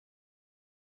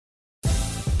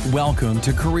Welcome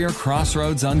to Career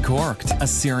Crossroads Uncorked, a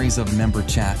series of member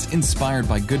chats inspired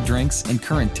by good drinks and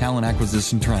current talent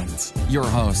acquisition trends. Your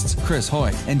hosts, Chris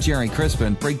Hoy and Jerry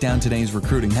Crispin, break down today's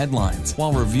recruiting headlines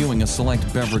while reviewing a select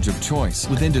beverage of choice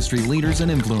with industry leaders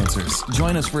and influencers.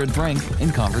 Join us for a drink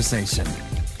and conversation.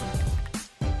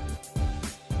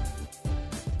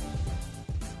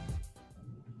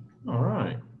 All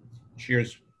right.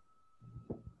 Cheers.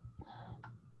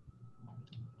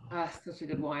 Such a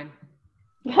good wine.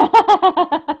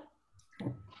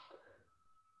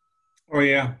 Oh,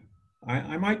 yeah.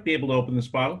 I might be able to open this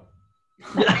bottle.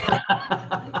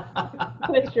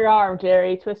 Twist your arm,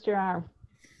 Jerry. Twist your arm.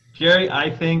 Jerry, I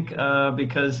think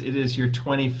because it is your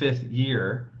 25th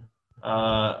year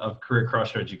of Career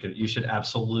Crossroads, you should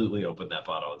absolutely open that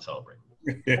bottle and celebrate.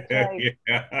 Right.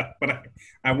 Yeah, but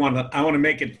I want to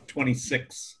make it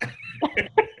 26.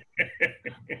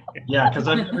 Yeah, because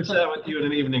I've never sat with you in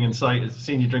an evening and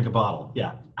seen you drink a bottle.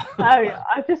 Yeah. I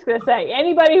was just going to say,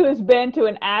 anybody who's been to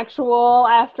an actual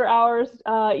after-hours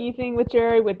evening with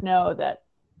Jerry would know that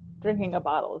drinking a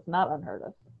bottle is not unheard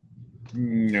of.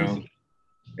 No.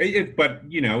 But,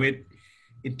 you know, it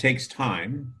takes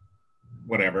time,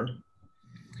 whatever.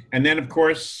 And then, of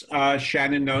course,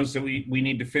 Shannon knows that we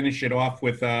need to finish it off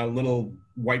with a little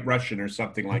White Russian or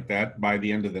something like that by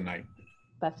the end of the night.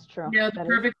 That's true. You know, the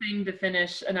perfect thing to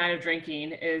finish a night of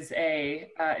drinking is a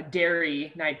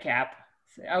dairy nightcap.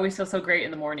 I always feel so great in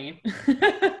the morning. But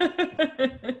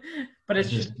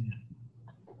it's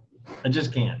I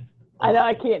just can't. I know,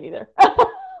 I can't either.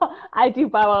 I do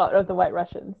bow out of the White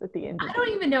Russians at the end. I don't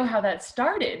even know how that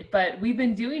started, but we've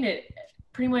been doing it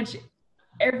pretty much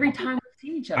every time we've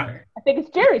seen each other. I think it's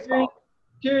Jerry's fault.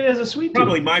 Jerry has a sweet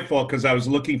Probably tooth. my fault because I was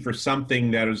looking for something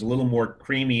that was a little more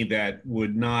creamy that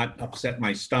would not upset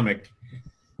my stomach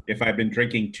if I've been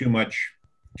drinking too much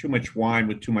wine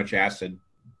with too much acid.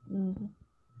 Mm-hmm.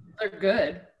 They're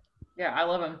good. Yeah, I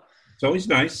love them. It's always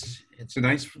nice. It's a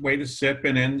nice way to sip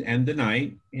and end the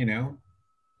night, you know.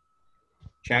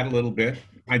 Chat a little bit.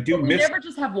 I do We miss. never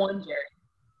just have one, Jerry.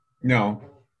 No,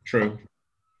 true.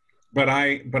 But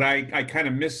I kind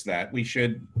of miss that. We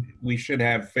should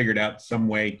have figured out some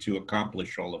way to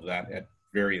accomplish all of that at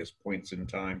various points in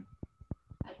time.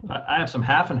 I have some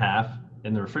half and half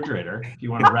in the refrigerator. If you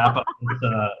want to wrap up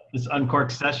this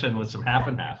uncorked session with some half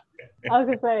and half. I was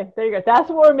going to say, there you go. That's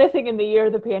what we're missing in the year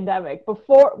of the pandemic.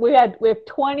 Before we have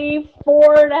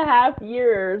 24 and a half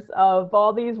years of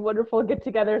all these wonderful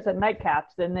get-togethers and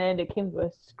nightcaps, and then it came to a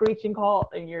screeching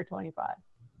halt in year 25.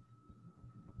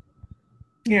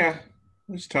 Yeah,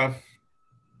 it was tough.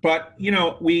 But, you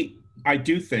know, I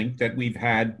do think that we've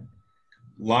had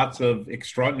lots of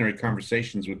extraordinary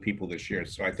conversations with people this year.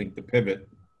 So I think the pivot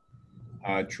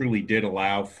truly did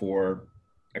allow for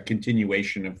a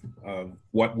continuation of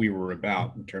what we were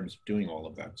about in terms of doing all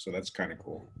of that. So that's kind of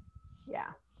cool. Yeah,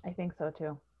 I think so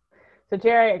too. So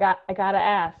Jerry, I got to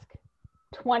ask,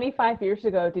 25 years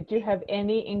ago, did you have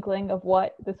any inkling of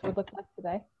what this would look like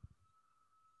today?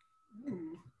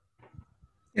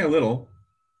 Yeah, a little.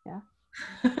 Yeah.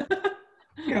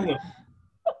 Yeah, a little.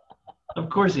 Of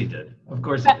course he did. Of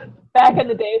course he did. Back in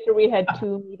the days where we had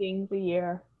 2 meetings a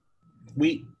year.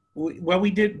 We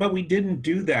did, but we didn't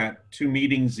do that 2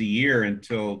 meetings a year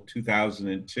until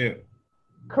 2002.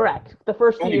 Correct. The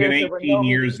first It's only years, been there were 18 no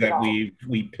years meetings at that all.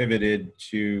 we pivoted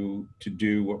to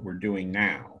do what we're doing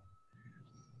now.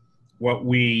 What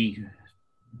we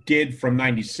did from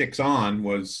 96 on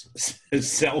was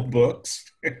sell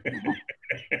books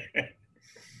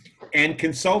and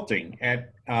consulting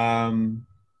at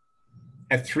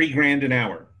 $3,000 an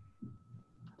hour.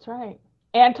 That's right.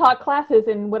 And taught classes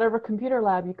in whatever computer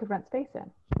lab you could rent space in.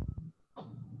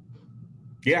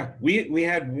 Yeah, we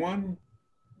had one.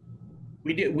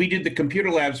 We did the computer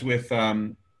labs with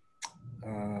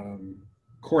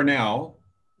Cornell,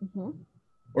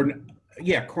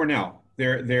 Cornell.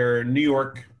 Their New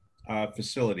York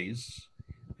facilities.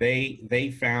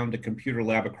 They found a computer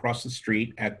lab across the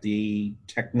street at the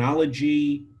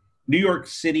New York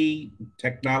City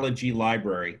Technology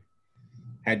Library.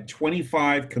 Had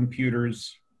 25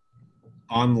 computers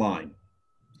online.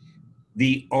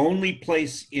 The only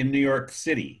place in New York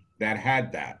City that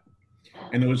had that.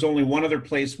 And there was only one other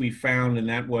place we found, and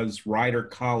that was Rider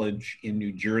College in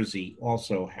New Jersey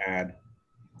also had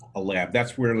a lab.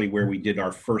 That's really where we did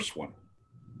our first one.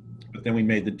 But then we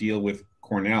made the deal with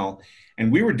Cornell,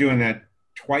 and we were doing that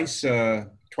twice a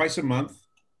month.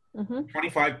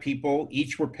 25 people,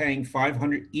 each were paying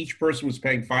 500. Each person was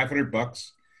paying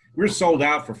 $500. We were sold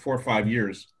out for 4 or 5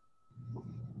 years.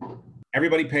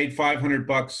 Everybody paid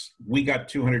 $500. We got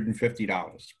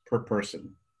 $250 per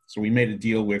person. So we made a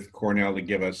deal with Cornell to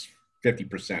give us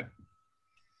 50%.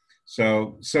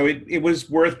 So it was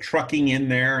worth trucking in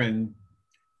there and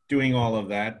doing all of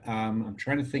that. I'm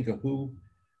trying to think of who.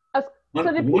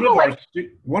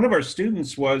 One of our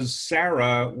students was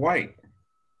Sarah White.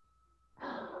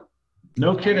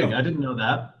 No kidding. I didn't know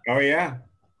that. Oh yeah.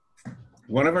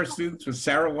 One of our students was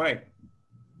Sarah White.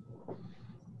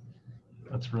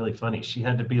 That's really funny. She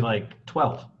had to be like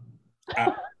 12.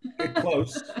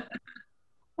 Close.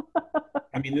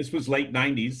 I mean, this was late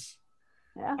 90s.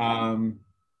 Yeah.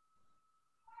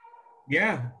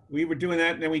 Yeah, we were doing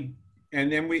that, and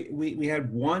then we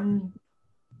had one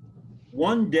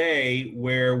day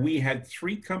where we had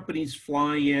 3 companies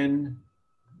fly in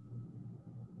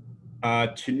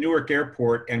to Newark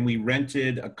Airport, and we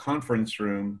rented a conference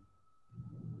room,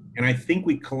 and I think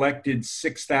we collected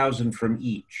 $6,000 from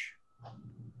each.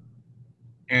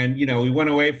 And we went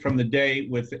away from the day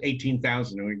with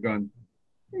 18,000, and we've gone,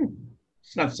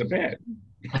 it's not so bad.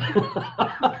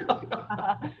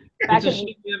 It's a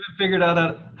shame we haven't figured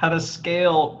out how to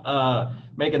scale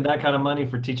making that kind of money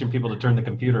for teaching people to turn the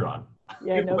computer on.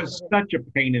 Yeah, it was such a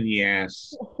pain in the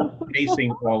ass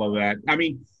pacing all of that. I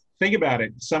mean, think about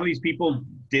it. Some of these people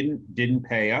didn't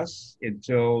pay us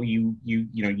until you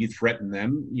threatened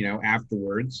them,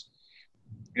 afterwards.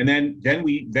 And then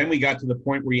we got to the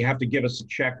point where you have to give us a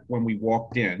check when we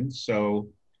walked in. So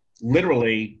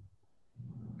literally,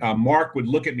 Mark would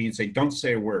look at me and say, "Don't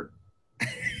say a word."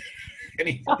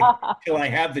 Until I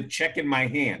have the check in my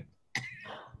hand.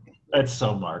 That's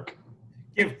so Mark.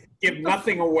 Give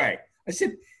nothing away. I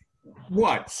said,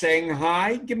 "What? Saying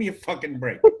hi? Give me a fucking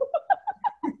break."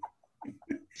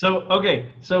 So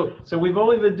we've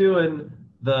only been doing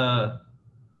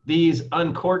these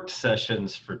uncorked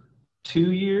sessions for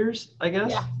 2 years, I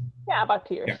guess. Yeah, about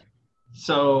 2 years. Yeah.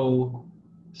 So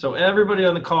everybody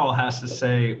on the call has to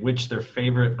say which their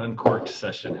favorite uncorked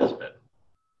session has been.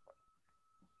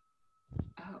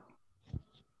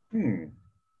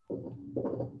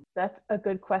 That's a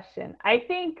good question. I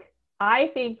think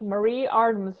Marie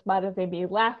Arms might have made me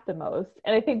laugh the most,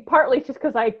 and I think partly just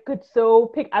because I could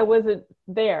I wasn't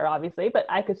there obviously, but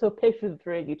I could so picture the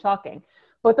 3 of you talking.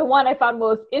 But the one I found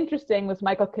most interesting was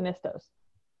Michael Canistos.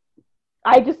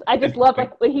 I just loved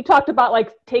when he talked about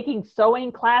like taking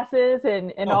sewing classes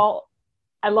and all.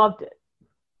 I loved it.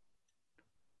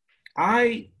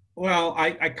 I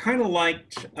kind of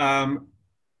liked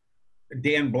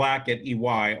Dan Black at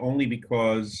EY only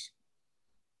because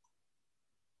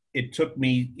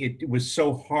it was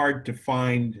so hard to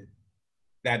find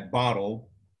that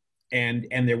bottle, and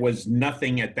there was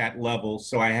nothing at that level,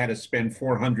 so I had to spend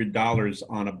 $400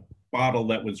 on a bottle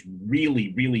that was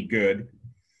really, really good.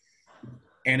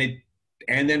 And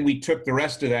then we took the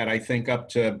rest of that, I think, up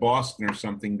to Boston or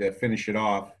something to finish it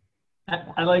off.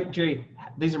 I like, Jay,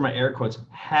 these are my air quotes,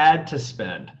 had to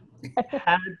spend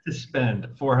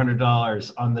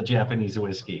 $400 on the Japanese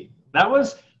whiskey.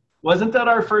 Wasn't that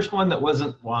our first one that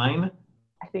wasn't wine?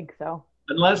 I think so.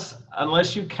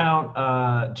 Unless you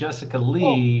count Jessica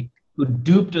Lee, who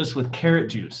duped us with carrot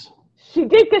juice. She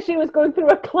did, because she was going through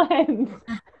a cleanse.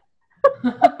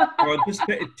 Well,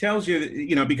 it tells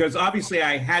you, because obviously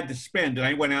I had to spend, and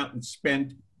I went out and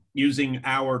spent using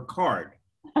our card,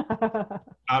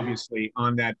 obviously,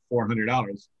 on that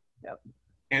 $400. Yep.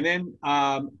 And then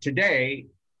today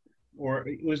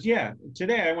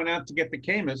I went out to get the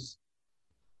Camus.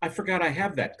 I forgot I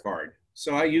have that card,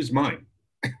 so I used mine.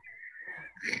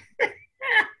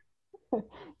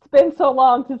 It's been so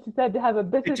long since you said to have a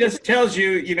business. It just tells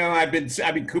you, I've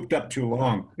been cooped up too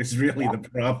long. It's really the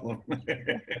problem.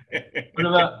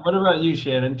 What about you,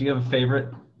 Shannon? Do you have a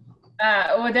favorite?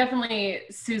 Well, definitely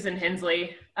Susan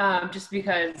Hensley, just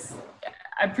because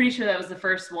I'm pretty sure that was the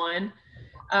first one.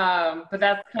 But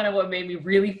that's kind of what made me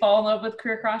really fall in love with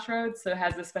Career Crossroads. So it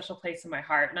has a special place in my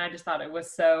heart. And I just thought it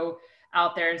was so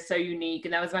out there and so unique.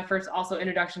 And that was my first also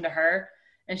introduction to her.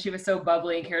 And she was so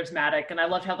bubbly and charismatic. And I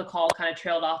loved how the call kind of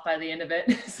trailed off by the end of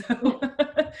it. So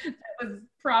that was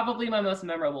probably my most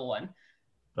memorable one.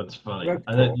 That's funny.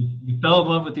 Cool. You fell in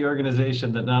love with the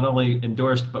organization that not only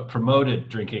endorsed, but promoted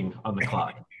drinking on the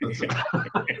clock.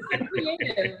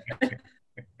 Creative.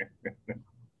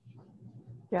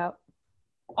 Yep.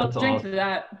 I'll That's drink awesome. to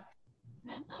that.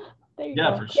 There you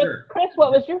Yeah, go. for sure. Chris,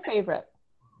 what was your favorite?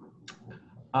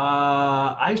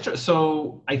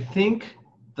 So I think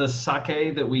the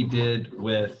sake that we did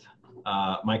with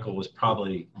Michael was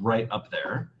probably right up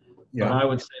there. Yeah. But I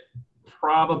would say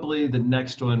probably the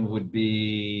next one would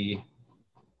be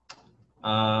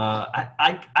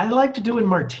I like to do in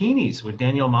martinis with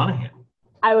Danielle Monahan.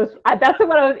 That's the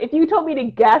one if you told me to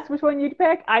guess which one you'd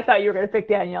pick, I thought you were going to pick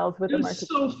Danielle's with the martini.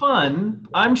 It was so fun.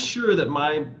 I'm sure that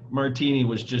my martini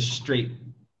was just straight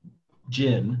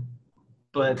gin.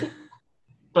 but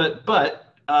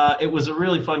it was a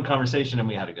really fun conversation, and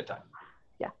we had a good time.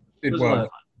 Yeah, it was a lot of fun.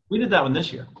 We did that one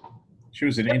this year. She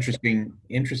was an interesting.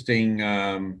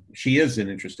 She is an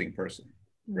interesting person,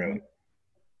 really.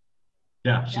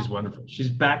 Yeah, she's wonderful. She's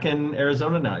back in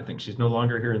Arizona now. I think she's no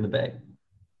longer here in the Bay.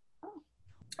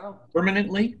 Oh.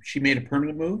 Permanently? She made a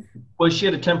permanent move? Well, she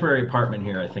had a temporary apartment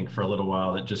here, I think, for a little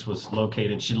while that just was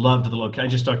located. She loved the location. I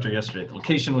just talked to her yesterday. The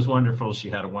location was wonderful. She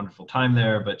had a wonderful time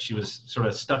there, but she was sort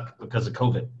of stuck because of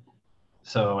COVID.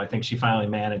 So I think she finally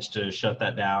managed to shut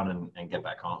that down and get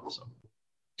back home. So.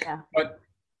 Yeah. But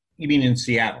you mean in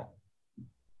Seattle?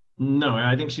 No,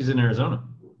 I think she's in Arizona.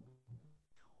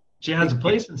 She has a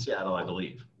place in Seattle, I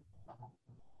believe.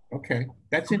 Okay,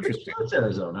 that's interesting. It's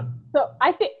Arizona. So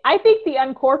I think the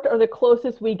Uncorked are the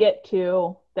closest we get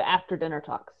to the after dinner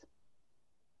talks.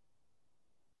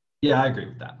 Yeah, I agree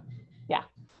with that. Yeah.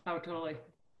 Oh, totally.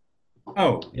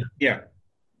 Oh, yeah.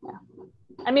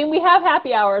 I mean, we have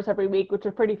happy hours every week, which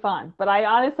are pretty fun. But I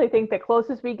honestly think the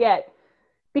closest we get,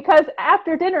 because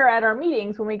after dinner at our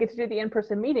meetings, when we get to do the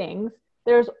in-person meetings,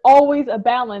 there's always a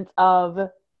balance of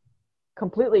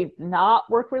completely not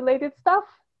work-related stuff,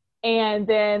 and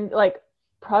then like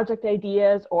project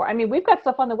ideas, or I mean, we've got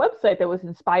stuff on the website that was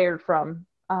inspired from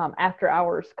after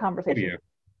hours conversations.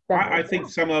 Oh, yeah. I think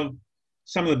some of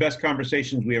the best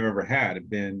conversations we have ever had have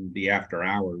been the after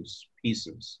hours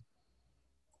pieces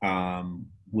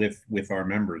with our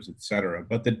members, etc.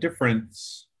 But the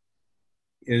difference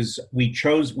is we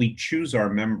choose our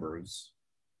members,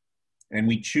 and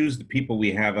we choose the people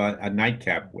we have a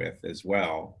nightcap with as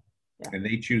well. Yeah. And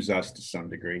they choose us to some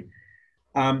degree.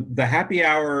 The happy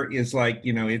hour is like,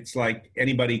 it's like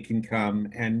anybody can come,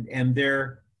 and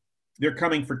they're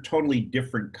coming for totally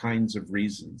different kinds of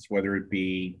reasons, whether it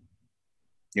be,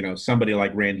 somebody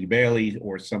like Randy Bailey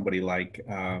or somebody like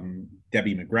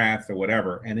Debbie McGrath or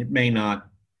whatever. And it may not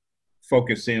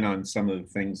focus in on some of the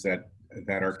things that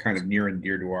are kind of near and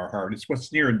dear to our heart. It's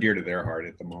what's near and dear to their heart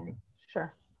at the moment.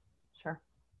 Sure.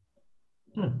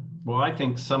 Well, I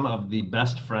think some of the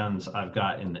best friends I've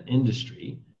got in the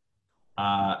industry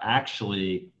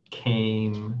actually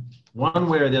came, one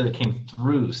way or the other, came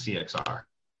through CXR.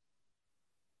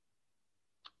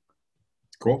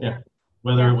 Cool. Yeah.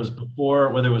 Whether it was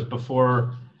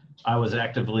before I was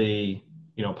actively,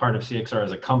 part of CXR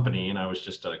as a company and I was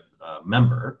just a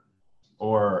member,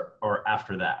 or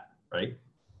after that, right?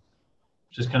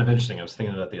 Which is kind of interesting. I was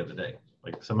thinking about that the other day.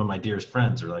 Like some of my dearest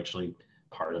friends are actually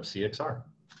part of CXR,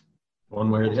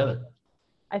 one way or the other.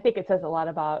 I think it says a lot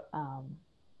about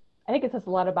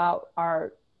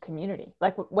our community.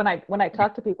 Like when I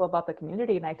talk to people about the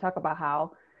community, and I talk about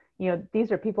how,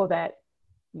 these are people that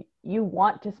you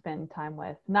want to spend time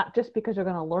with, not just because you're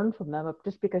going to learn from them, but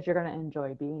just because you're going to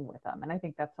enjoy being with them. And I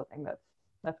think that's something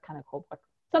that's kind of cool. But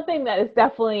something that has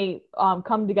definitely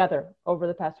come together over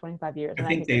the past 25 years. I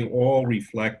think they all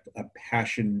reflect a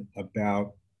passion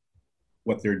about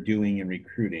what they're doing in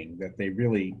recruiting, that they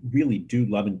really, really do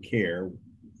love and care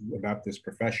about this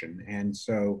profession. And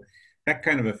so that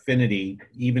kind of affinity,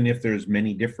 even if there's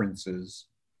many differences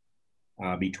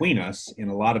between us in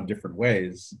a lot of different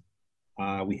ways,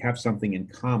 we have something in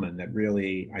common that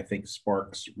really, I think,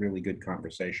 sparks really good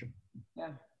conversation.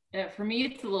 Yeah. For me,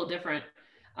 it's a little different.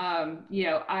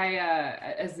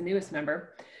 I, as the newest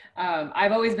member,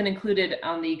 I've always been included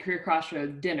on the Career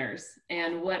Crossroads dinners.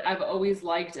 And what I've always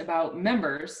liked about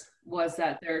members was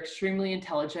that they're extremely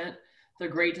intelligent. They're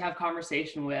great to have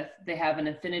conversation with. They have an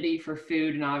affinity for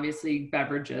food and obviously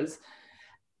beverages,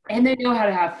 and they know how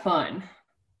to have fun.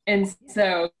 And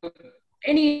so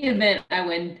any event I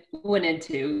went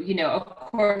into, of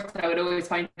course, I would always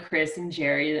find Chris and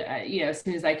Jerry, as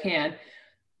soon as I can.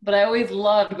 But I always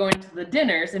loved going to the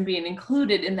dinners and being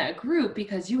included in that group,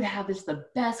 because you have the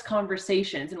best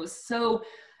conversations. And it was so,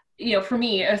 for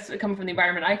me, coming from the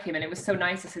environment I came in, it was so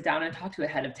nice to sit down and talk to a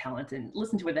head of talent and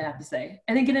listen to what they have to say,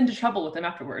 and then get into trouble with them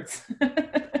afterwards.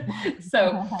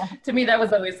 So to me, that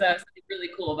was always something really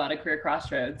cool about a Career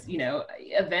Crossroads,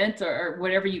 event or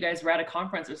whatever you guys were at, a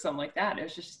conference or something like that. It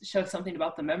was just show something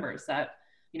about the members that,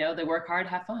 they work hard,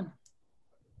 have fun.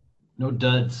 No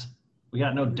duds. We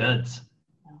got no duds.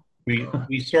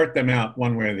 We sort them out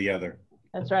one way or the other.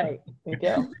 That's right. We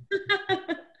do.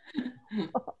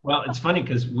 Well, it's funny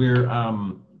because we're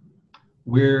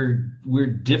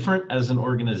different as an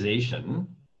organization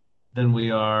than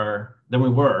we were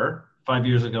 5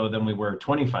 years ago, than we were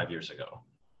 25 years ago.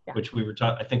 Yeah. Which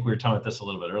I think we were talking about this a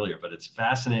little bit earlier, but it's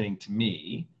fascinating to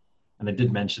me, and I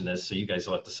did mention this, so you guys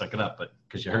will have to suck it up, but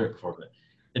because you heard it before, but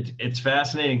it's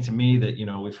fascinating to me that,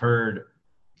 we've heard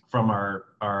from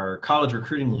our college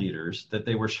recruiting leaders that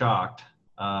they were shocked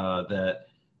that,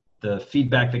 the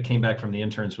feedback that came back from the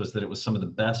interns was that it was some of the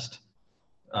best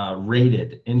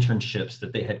rated internships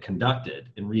that they had conducted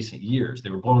in recent years. They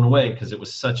were blown away because it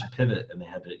was such a pivot, and they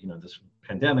had to, this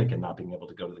pandemic and not being able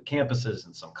to go to the campuses,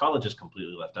 and some colleges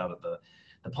completely left out of the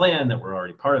plan that were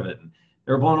already part of it. And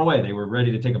they were blown away. They were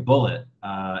ready to take a bullet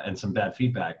and some bad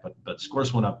feedback, but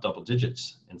scores went up double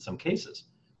digits in some cases.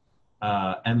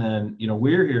 And then,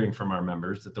 we're hearing from our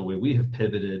members that the way we have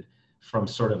pivoted from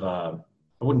sort of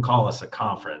I wouldn't call us a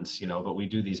conference, but we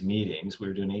do these meetings.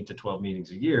 We're doing 8 to 12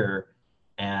 meetings a year,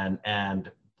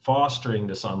 and fostering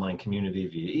this online community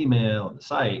via email and the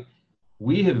site.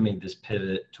 We have made this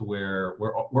pivot to where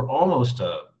we're almost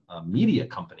a media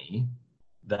company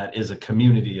that is a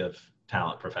community of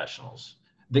talent professionals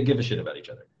that give a shit about each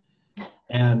other.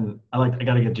 And I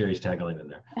got to get Jerry's tagline in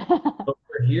there. But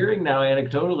we're hearing now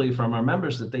anecdotally from our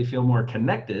members that they feel more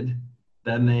connected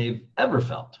than they've ever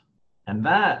felt. And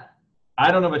that,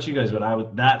 I don't know about you guys,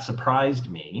 but that surprised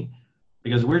me,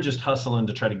 because we're just hustling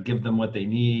to try to give them what they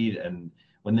need. And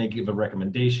when they give a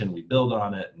recommendation, we build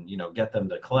on it and, get them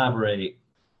to collaborate.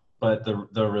 But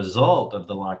the result of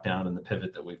the lockdown and the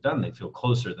pivot that we've done, they feel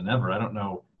closer than ever. I don't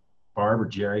know, Barb or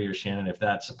Jerry or Shannon, if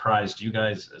that surprised you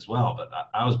guys as well, but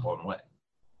I was blown away.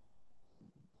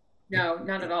 No,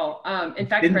 not at all. In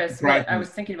fact, Chris, what I was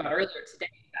thinking about earlier today,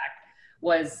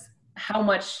 was how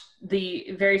much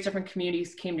the various different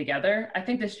communities came together. I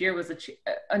think this year was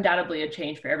undoubtedly a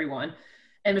change for everyone.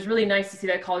 And it was really nice to see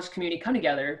that college community come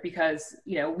together, because,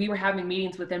 we were having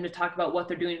meetings with them to talk about what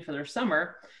they're doing for their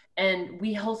summer. And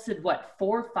we hosted 4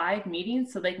 or 5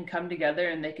 meetings so they can come together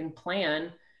and they can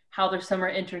plan how their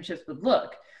summer internships would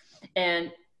look.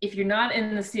 And if you're not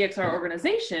in the CXR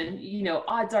organization,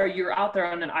 odds are you're out there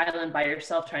on an island by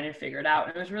yourself trying to figure it out.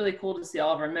 And it was really cool to see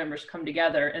all of our members come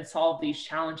together and solve these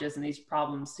challenges and these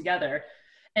problems together.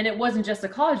 And it wasn't just a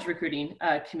college recruiting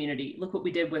community. Look what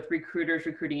we did with recruiters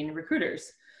recruiting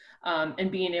recruiters,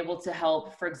 and being able to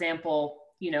help, for example,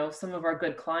 some of our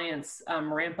good clients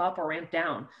ramp up or ramp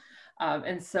down.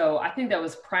 And so I think that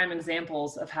was prime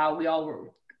examples of how we all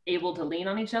were able to lean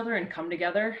on each other and come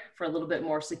together for a little bit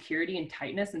more security and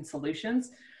tightness and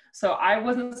solutions. So I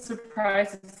wasn't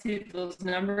surprised to see those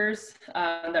numbers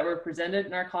that were presented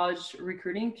in our college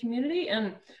recruiting community.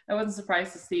 And I wasn't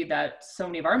surprised to see that so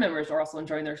many of our members are also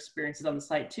enjoying their experiences on the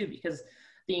site too, because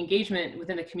the engagement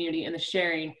within the community and the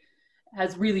sharing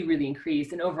has really, really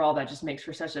increased. And overall, that just makes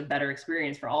for such a better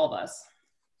experience for all of us.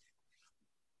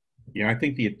 Yeah, I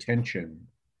think the attention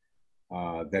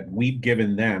that we've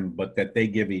given them, but that they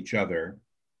give each other,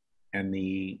 and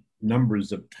the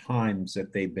numbers of times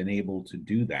that they've been able to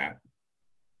do that,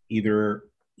 either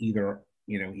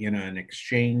in an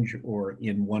exchange or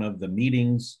in one of the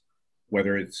meetings,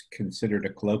 whether it's considered a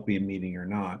colloquium meeting or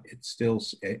not, it's still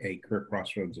a Career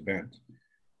Crossroads event.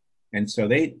 And so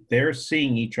they're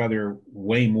seeing each other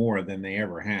way more than they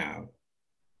ever have.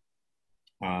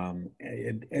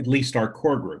 At least our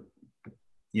core group,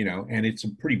 and it's a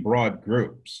pretty broad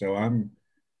group. So I'm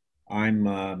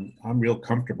real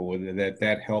comfortable with it,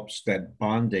 that helps that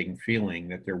bonding feeling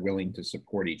that they're willing to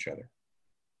support each other.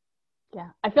 Yeah,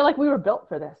 I feel like we were built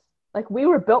for this. Like we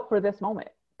were built for this moment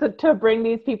to bring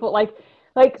these people. Like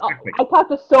exactly. I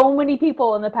talked to so many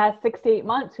people in the past 6 to 8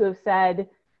 months who have said,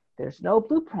 "There's no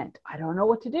blueprint. I don't know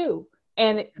what to do,"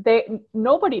 and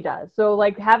nobody does. So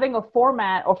like having a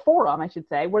format or forum, I should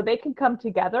say, where they can come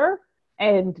together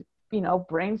and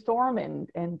brainstorm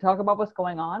and talk about what's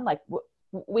going on. Like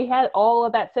we had all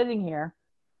of that sitting here.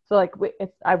 So like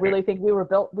I really think we were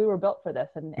built for this.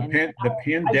 And the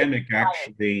pandemic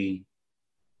actually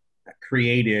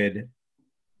created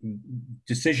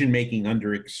decision-making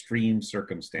under extreme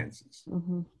circumstances.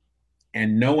 Mm-hmm.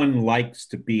 And no one likes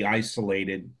to be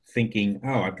isolated thinking,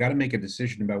 oh, I've got to make a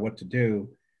decision about what to do.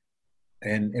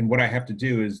 And what I have to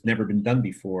do has never been done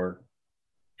before.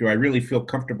 Do I really feel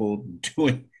comfortable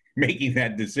making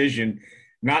that decision,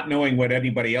 not knowing what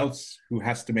anybody else who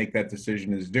has to make that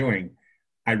decision is doing?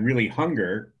 I really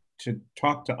hunger to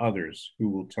talk to others who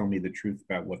will tell me the truth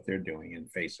about what they're doing and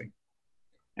facing.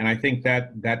 And I think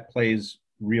that plays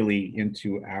really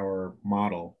into our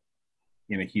model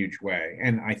in a huge way.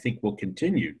 And I think we'll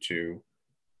continue to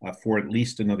for at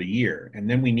least another year. And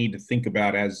then we need to think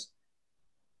about as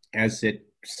it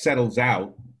settles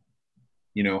out,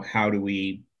 how do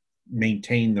we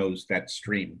maintain that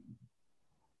stream?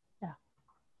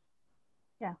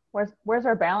 Yeah. Where's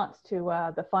our balance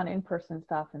to the fun in-person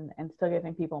stuff and still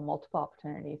giving people multiple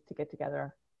opportunities to get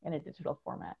together in a digital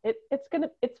format?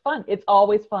 It's fun. It's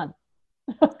always fun.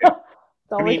 It's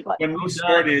always fun. When we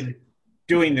started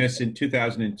doing this in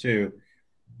 2002,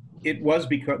 It was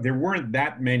because there weren't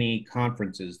that many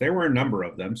conferences. There were a number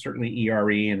of them, certainly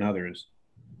ERE and others,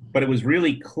 but it was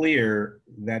really clear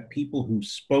that people who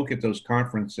spoke at those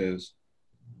conferences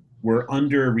were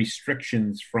under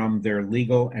restrictions from their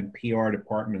legal and PR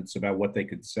departments about what they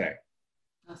could say.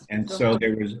 And so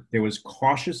there was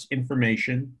cautious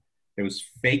information, there was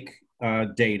fake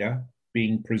data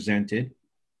being presented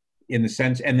in the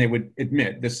sense, and they would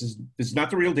admit, this is not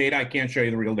the real data, I can't show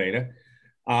you the real data.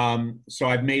 So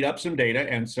I've made up some data,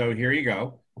 and so here you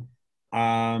go.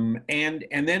 And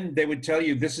then they would tell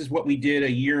you, this is what we did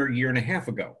a year and a half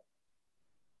ago.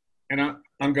 And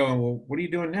I'm going, well, what are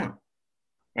you doing now?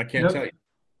 I can't tell you.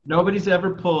 Nobody's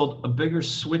ever pulled a bigger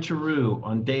switcheroo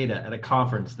on data at a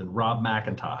conference than Rob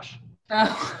McIntosh.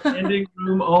 Oh. Standing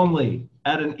room only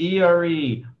at an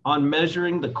ERE on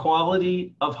measuring the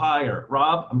quality of hire.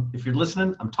 Rob, if you're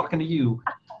listening, I'm talking to you.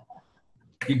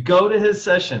 You go to his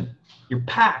session, you're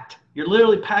packed. You're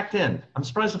literally packed in. I'm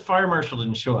surprised the fire marshal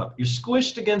didn't show up. You're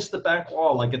squished against the back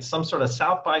wall like it's some sort of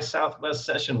South by Southwest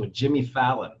session with Jimmy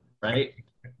Fallon, right?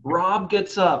 Rob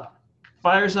gets up,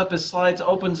 fires up his slides,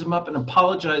 opens them up, and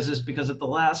apologizes because at the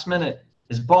last minute,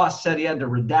 his boss said he had to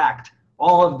redact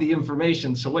all of the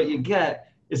information. So what you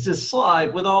get is this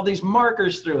slide with all these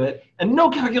markers through it and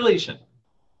no calculation.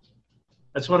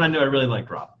 That's when I knew I really liked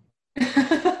Rob.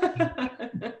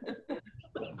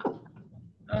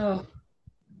 Oh.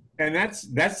 And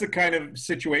that's the kind of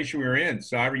situation we were in.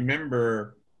 So I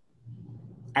remember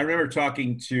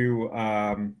talking to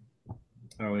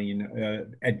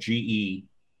at GE.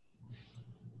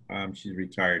 She's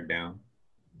retired now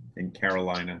in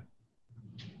Carolina.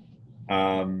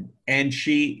 And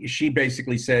she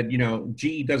basically said,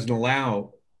 GE doesn't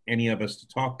allow any of us to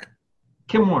talk.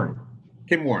 Kim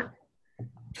Warren,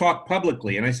 talk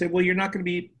publicly. And I said, well, you're not going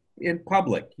to be in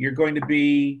public. You're going to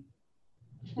be,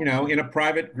 in a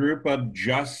private group of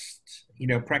just,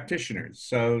 practitioners.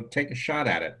 So take a shot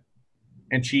at it.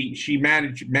 And she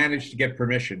managed to get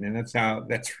permission. And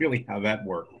that's really how that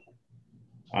worked.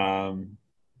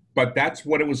 But that's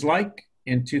what it was like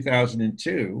in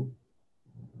 2002.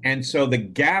 And so the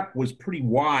gap was pretty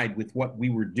wide with what we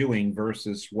were doing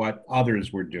versus what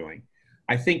others were doing.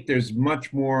 I think there's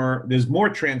more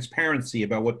transparency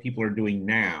about what people are doing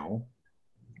now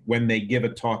when they give a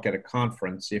talk at a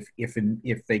conference, if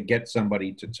they get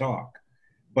somebody to talk.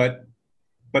 But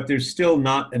there's still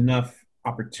not enough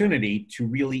opportunity to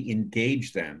really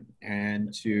engage them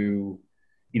and to,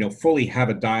 fully have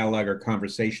a dialogue or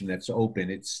conversation that's open.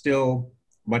 It's still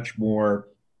much more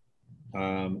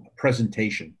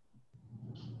presentation.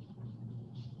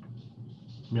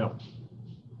 Yeah.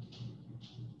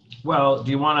 Well,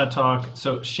 do you want to talk?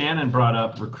 So Shannon brought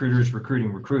up recruiters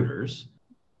recruiting recruiters.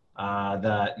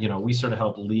 That we sort of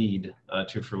helped lead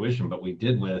to fruition, but we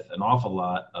did with an awful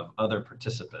lot of other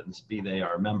participants, be they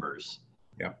our members,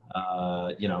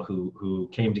 who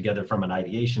came together from an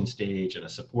ideation stage and a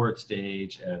support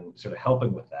stage and sort of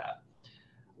helping with that.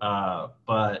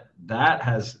 But that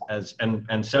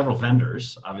and several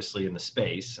vendors, obviously in the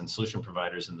space, and solution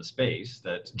providers in the space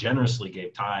that generously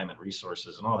gave time and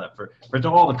resources and all that for it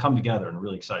all to come together in a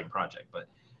really exciting project. But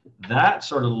that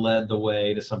sort of led the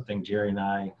way to something Jerry and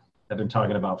I have been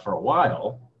talking about for a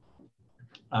while.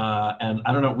 And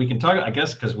I don't know, we can talk, I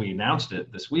guess, because we announced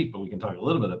it this week, but we can talk a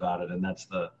little bit about it. And that's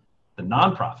the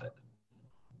nonprofit,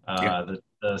 the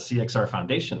CXR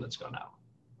Foundation that's gone out,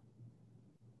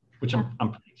 which I'm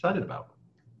pretty excited about.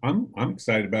 I'm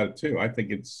excited about it too. I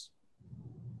think it's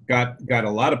got a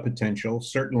lot of potential,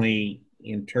 certainly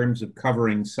in terms of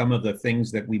covering some of the things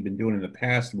that we've been doing in the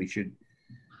past. We should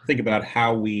think about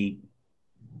how we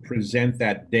present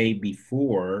that day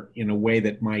before in a way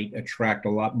that might attract a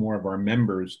lot more of our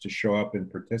members to show up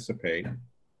and participate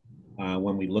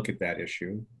when we look at that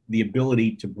issue. The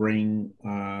ability to bring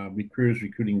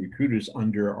recruiting recruiters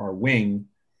under our wing,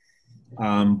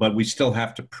 but we still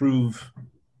have to prove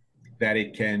that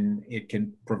it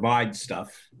can provide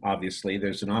stuff. Obviously,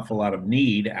 there's an awful lot of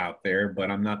need out there,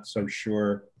 but I'm not so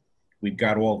sure we've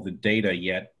got all the data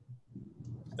yet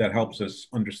that helps us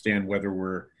understand whether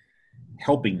we're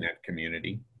helping that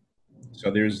community. So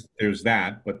there's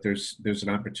that, but there's an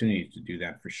opportunity to do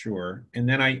that for sure. And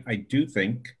then I do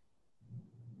think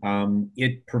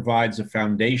it provides a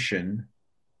foundation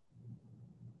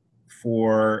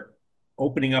for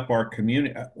opening up our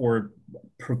community, or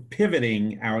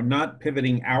not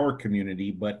pivoting our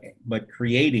community, but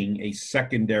creating a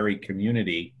secondary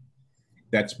community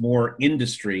that's more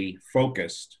industry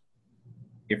focused,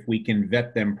 if we can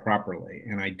vet them properly.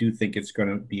 And I do think it's going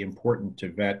to be important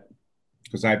to vet,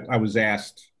 because I was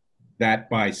asked that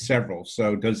by several.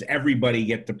 So does everybody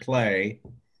get to play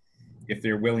if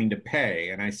they're willing to pay.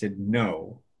 And I said,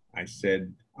 no. I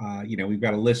said, we've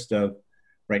got a list of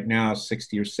right now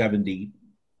 60 or 70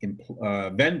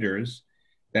 vendors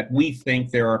that we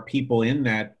think there are people in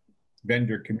that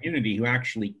vendor community who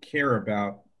actually care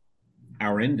about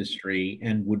our industry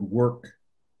and would work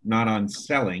not on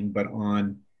selling, but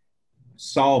on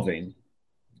solving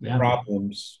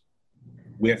problems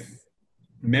with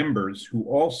members who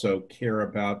also care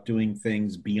about doing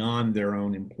things beyond their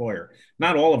own employer.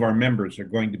 Not all of our members are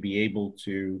going to be able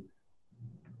to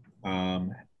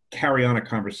carry on a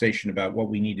conversation about what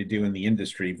we need to do in the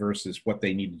industry versus what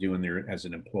they need to do in there as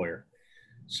an employer.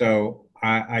 So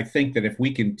I think that if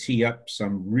we can tee up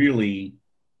some really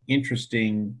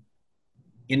interesting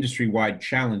industry-wide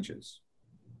challenges,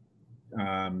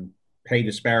 pay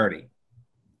disparity,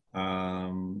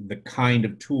 the kind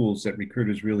of tools that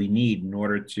recruiters really need in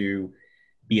order to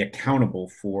be accountable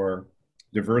for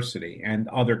diversity and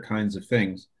other kinds of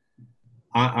things,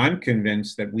 I'm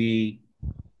convinced that we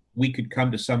could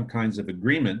come to some kinds of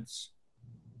agreements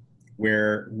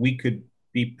where we could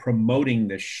be promoting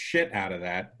the shit out of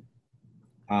that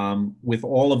with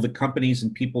all of the companies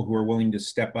and people who are willing to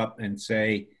step up and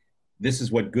say, this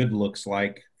is what good looks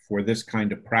like for this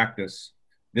kind of practice.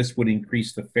 This would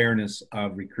increase the fairness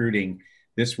of recruiting.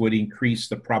 This would increase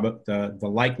the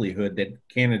likelihood that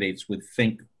candidates would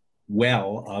think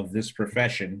well of this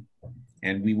profession,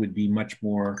 and we would be much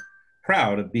more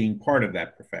proud of being part of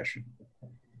that profession.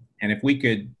 And if we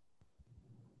could,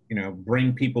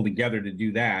 bring people together to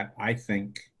do that, I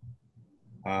think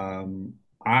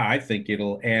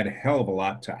it'll add a hell of a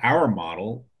lot to our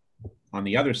model on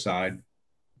the other side,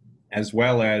 as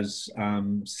well as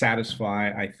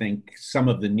satisfy, I think, some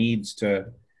of the needs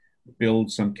to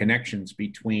build some connections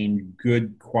between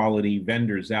good quality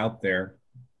vendors out there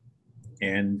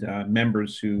and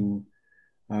members who,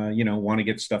 want to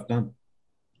get stuff done.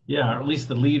 Yeah, or at least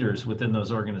the leaders within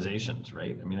those organizations,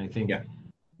 right? I mean, I think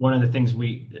one of the things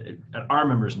our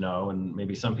members know, and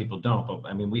maybe some people don't, but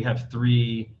I mean, we have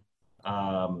 3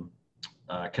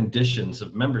 conditions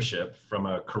of membership from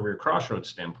a career crossroads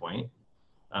standpoint,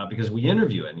 because we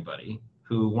interview anybody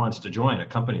who wants to join a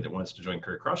company that wants to join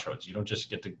Career Crossroads. You don't just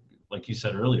get to, like you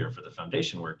said earlier, for the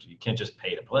foundation work, you can't just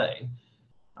pay to play.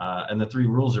 And the 3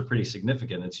 rules are pretty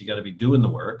significant. It's you got to be doing the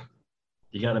work,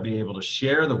 you got to be able to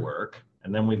share the work,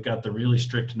 and then we've got the really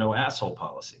strict no asshole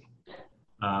policy,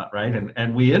 right?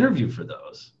 And we interview for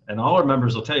those, and all our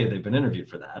members will tell you they've been interviewed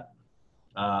for that.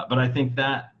 But I think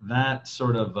that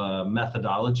sort of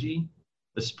methodology,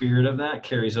 the spirit of that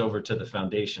carries over to the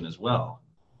foundation as well.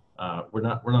 We're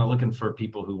not looking for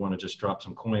people who want to just drop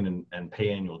some coin and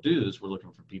pay annual dues. We're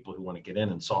looking for people who want to get in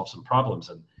and solve some problems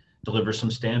and deliver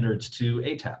some standards to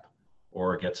ATAP,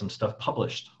 or get some stuff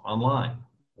published online,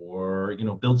 or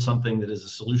build something that is a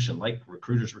solution like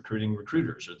Recruiters Recruiting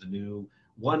Recruiters, or the new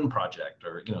One project,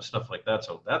 or stuff like that.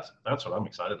 So that's what I'm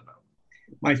excited about.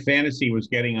 My fantasy was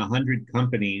getting 100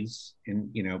 companies and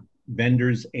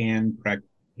vendors and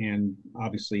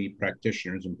obviously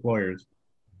practitioners, employers,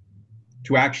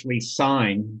 to actually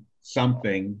sign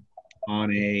something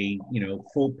on a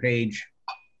full page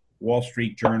Wall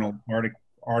Street Journal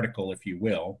article, if you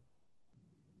will.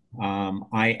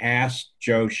 I asked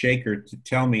Joe Shaker to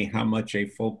tell me how much a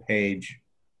full page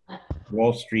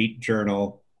Wall Street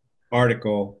Journal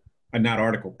article,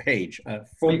 page.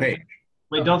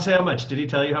 Wait, don't say how much. Did he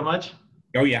tell you how much?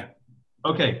 Oh, yeah.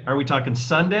 Okay. Are we talking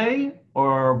Sunday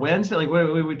or Wednesday? Like,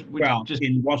 well,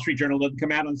 in Wall Street Journal, doesn't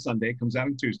come out on Sunday. It comes out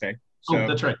on Tuesday. So,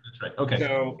 that's right. Okay.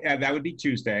 So that would be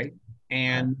Tuesday,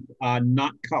 and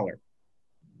not color.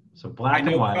 So black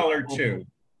and white. Color too,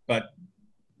 but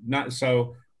not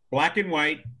so black and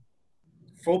white,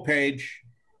 full page.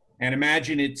 And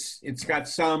imagine it's got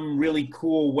some really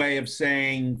cool way of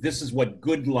saying this is what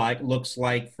good looks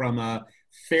like from a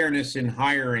fairness in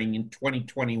hiring in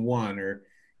 2021, or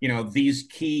these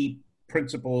key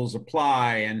principles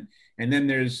apply, and then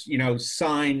there's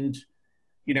signed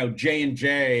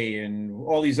J&J and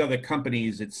all these other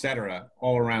companies, etc.,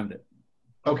 all around it.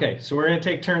 Okay, so we're going to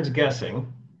take turns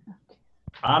guessing.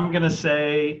 I'm going to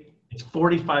say it's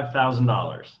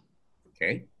 $45,000.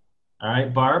 Okay. All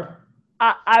right, Barb?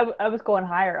 I was going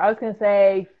higher. I was going to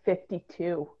say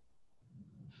 52.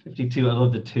 52. I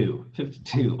love the 2.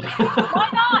 52. Why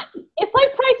not? It's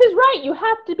like Price is Right. You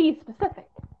have to be specific.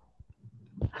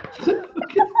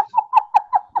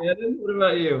 Shannon, what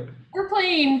about you? We're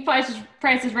playing Price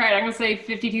is Right. I'm gonna say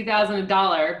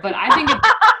 $52,000, but I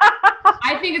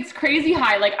think it's crazy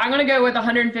high. Like, I'm gonna go with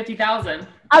 150,000.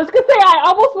 I was gonna say I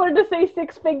almost wanted to say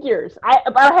 6 figures. I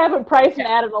haven't priced and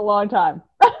added a long time.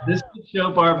 This would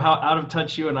show, Barb, how out of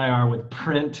touch you and I are with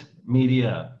print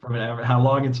media from how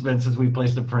long it's been since we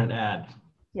placed a print ad.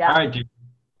 Yeah. All right, dude.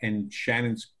 And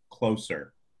Shannon's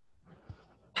closer.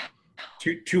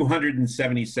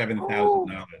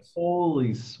 $277,000.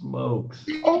 Holy smokes.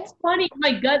 It's funny.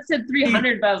 My gut said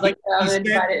 300, but I was like, I'm going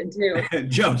to divide it in two.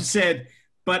 Joe said,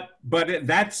 but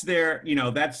that's their,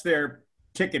 that's their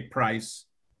ticket price.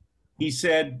 He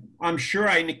said, I'm sure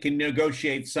I can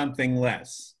negotiate something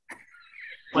less.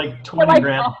 Like 20 like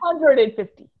grand.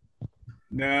 150.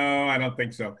 No, I don't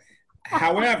think so.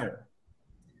 However,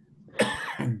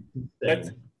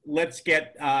 let's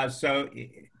get, so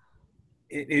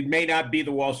it may not be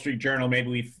the Wall Street Journal. Maybe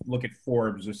we look at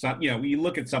Forbes or something, we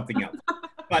look at something else.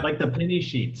 But like the penny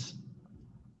sheets.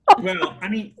 Well, I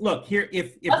mean, look here,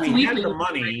 if we had the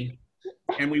money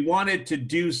and we wanted to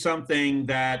do something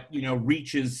that,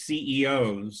 reaches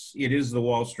CEOs, it is the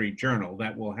Wall Street Journal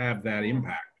that will have that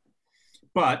impact.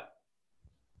 But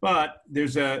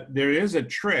there is a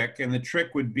trick, and the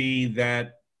trick would be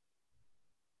that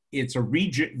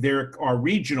there are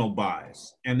regional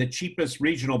buys, and the cheapest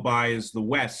regional buy is the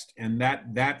West, and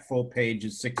that full page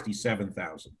is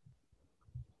 67,000.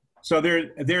 So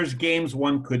there's games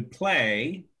one could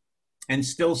play and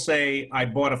still say, I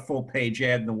bought a full page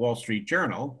ad in the Wall Street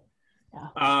Journal.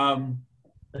 A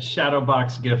shadow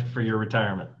box gift for your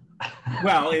retirement.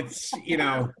 Well, it's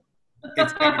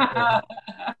it's kind of cool.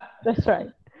 That's right.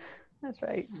 That's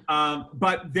right.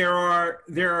 But there are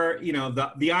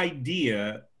the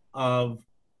idea of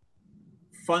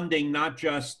funding not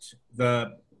just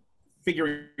the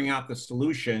figuring out the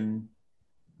solution,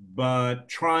 but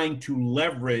trying to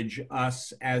leverage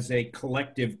us as a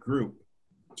collective group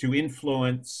to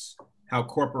influence how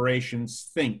corporations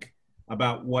think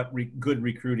about what good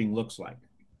recruiting looks like,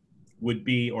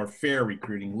 or fair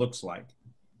recruiting looks like,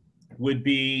 would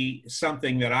be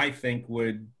something that I think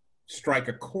would strike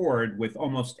a chord with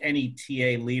almost any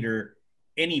TA leader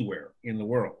anywhere in the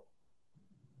world.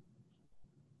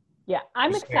 Yeah,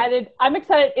 I'm excited.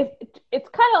 It's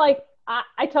kind of like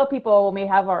I tell people when we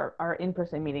have our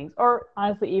in-person meetings, or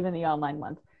honestly, even the online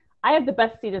ones, I have the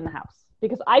best seat in the house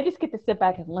because I just get to sit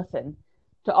back and listen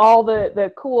to all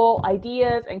the cool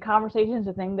ideas and conversations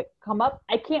and things that come up.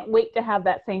 I can't wait to have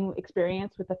that same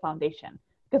experience with the foundation,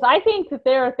 because I think that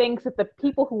there are things that the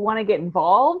people who want to get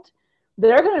involved,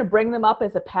 they're going to bring them up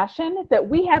as a passion that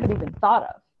we haven't even thought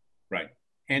of. Right.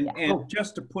 And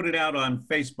just to put it out on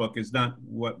Facebook is not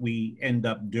what we end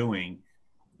up doing.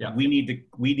 Yeah. We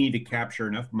need to capture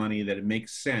enough money that it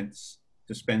makes sense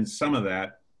to spend some of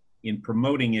that in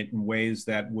promoting it in ways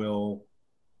that will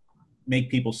make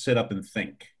people sit up and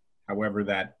think, however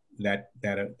that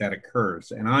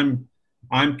occurs. And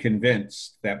I'm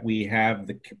convinced that we have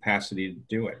the capacity to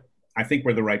do it. I think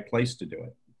we're the right place to do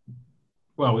it.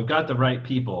 Well, we've got the right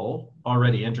people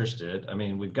already interested. I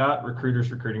mean, we've got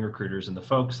recruiters recruiting recruiters, and the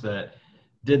folks that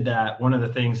did that, one of the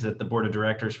things that the board of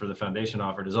directors for the foundation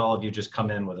offered is all of you just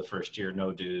come in with a first year,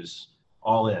 no dues,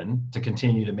 all in to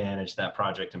continue to manage that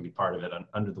project and be part of it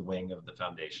under the wing of the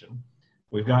foundation.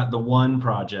 We've got the one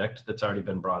project that's already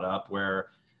been brought up where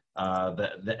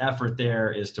the effort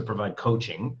there is to provide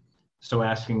coaching. So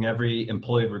asking every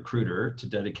employed recruiter to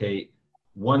dedicate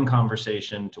one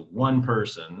conversation to one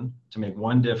person to make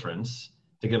one difference,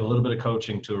 to give a little bit of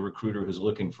coaching to a recruiter who's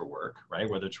looking for work, right?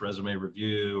 Whether it's resume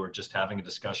review or just having a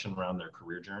discussion around their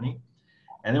career journey.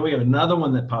 And then we have another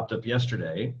one that popped up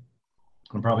yesterday.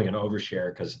 I'm probably going to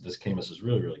overshare because this Camus is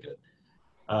really, really good.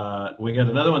 We got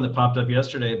another one that popped up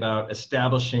yesterday about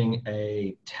establishing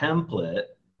a template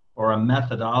or a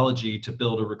methodology to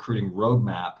build a recruiting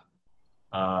roadmap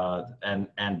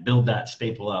and build that,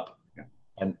 staple up,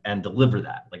 and deliver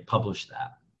that, like publish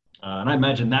that. And I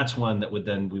imagine that's one that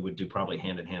we would do probably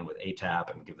hand in hand with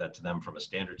ATAP and give that to them from a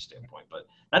standard standpoint. But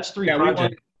that's three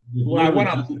projects.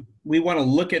 We want to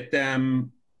look at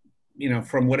them,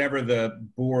 from whatever the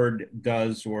board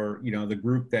does, or, the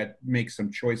group that makes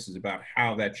some choices about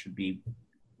how that should be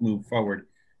moved forward.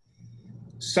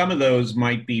 Some of those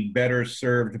might be better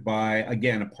served by,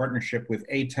 again, a partnership with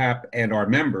ATAP and our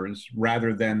members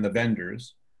rather than the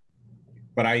vendors.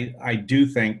 But I do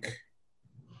think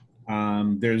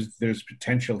there's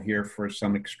potential here for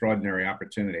some extraordinary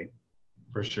opportunity.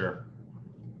 For sure.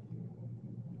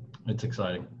 It's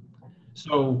exciting.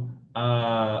 So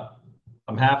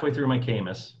I'm halfway through my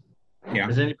Camus. Yeah.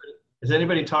 Has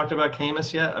anybody talked about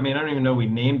Camus yet? I mean, I don't even know we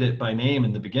named it by name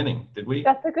in the beginning. Did we?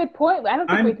 That's a good point. I don't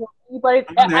think we told anybody.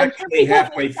 I'm actually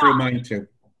halfway through mine too.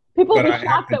 People will be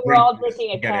shocked that we're all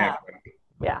drinking a cab.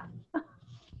 Yeah.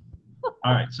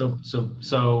 All right. So do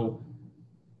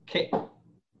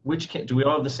we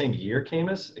all have the same year,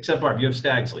 Camus? Except Barb, you have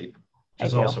Stag's Leap, which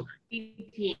is also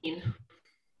 18.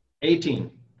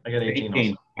 18. I got 18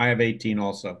 18. also. I have 18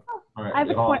 also. All right.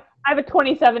 I have a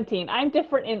 2017. I'm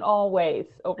different in all ways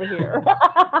over here.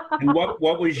 And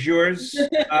what was yours?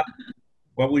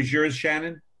 What was yours,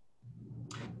 Shannon?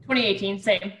 2018,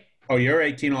 same. Oh, you're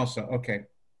 18 also. Okay.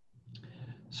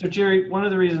 So Jerry, one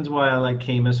of the reasons why I like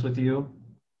Camus with you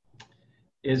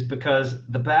is because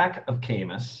the back of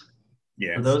Camus,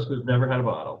 Yes. for those who've never had a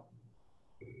bottle,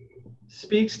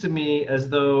 speaks to me as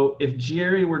though if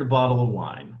Jerry were to bottle a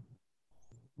wine,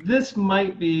 this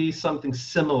might be something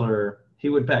similar he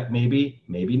would pack. Maybe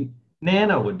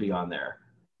Nana would be on there.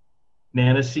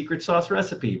 Nana's secret sauce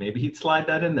recipe. Maybe he'd slide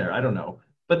that in there. I don't know.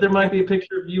 But there might be a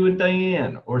picture of you and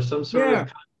Diane or some sort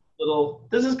of little,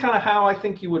 this is kind of how I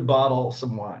think you would bottle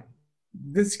some wine.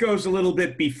 This goes a little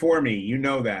bit before me. You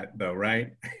know that, though,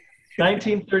 right?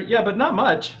 1930, yeah, but not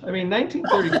much. I mean,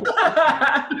 1934.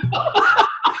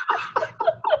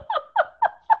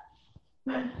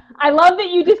 I love that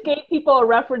you just gave people a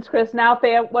reference, Chris. Now, if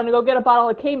they want to go get a bottle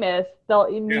of Camus, they'll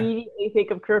immediately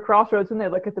think of Career Crossroads when they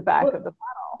look at the back of the bottle.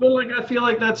 But like, I feel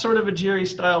like that's sort of a Jerry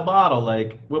style bottle.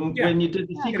 Like when you did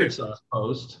the secret sauce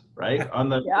post, right, on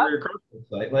the Career Crossroads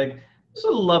site, like it's a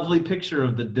lovely picture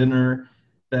of the dinner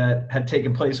that had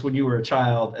taken place when you were a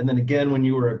child, and then again when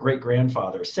you were a great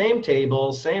grandfather. Same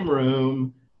table, same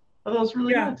room. Oh, that was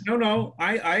really nice. No,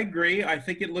 I agree. I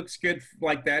think it looks good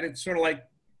like that. It's sort of like,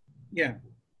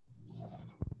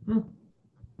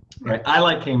 Right. I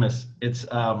like Camus. It's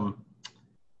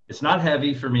not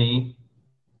heavy for me.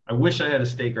 I wish I had a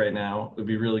steak right now. It would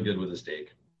be really good with a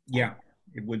steak. Yeah,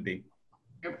 it would be.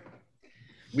 Yep.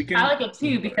 I like it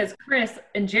too because Chris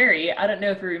and Jerry, I don't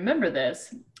know if you remember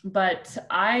this, but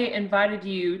I invited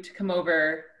you to come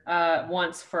over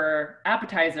once for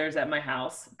appetizers at my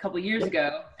house a couple years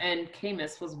ago, and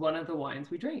Camus was one of the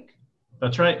wines we drank.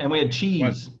 That's right, and we had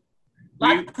cheese.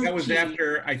 That was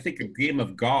after, I think, a game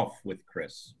of golf with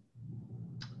Chris.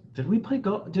 Did we play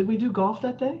golf? Did we do golf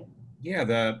that day? Yeah,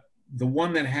 the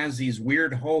one that has these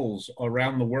weird holes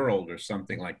around the world or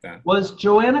something like that. Was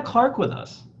Joanna Clark with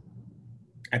us?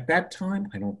 At that time,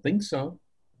 I don't think so.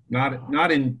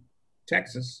 Not in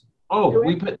Texas. Oh,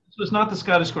 this was not the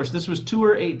Scottish course. This was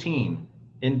Tour 18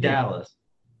 in Dallas.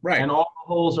 Right. And all the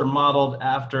holes are modeled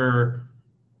after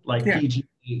like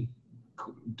PGA,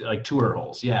 like tour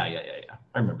holes. Yeah.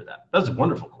 I remember that. That was a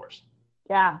wonderful course.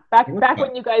 Yeah, back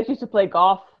when you guys used to play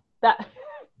golf.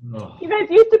 You guys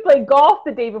used to play golf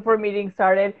the day before meeting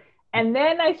started, and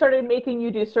then I started making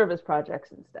you do service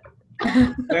projects instead.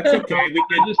 That's okay. We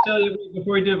can just tell you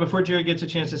before Jerry gets a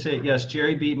chance to say it. Yes,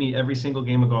 Jerry beat me every single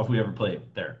game of golf we ever played.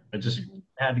 There, I just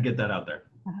had to get that out there.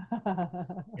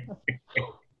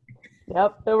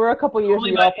 Yep, there were a couple years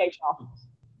we all played golf.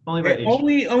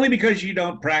 Only because you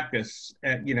don't practice.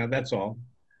 That's all.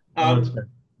 That's fair.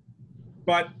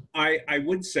 But I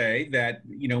would say that,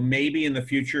 maybe in the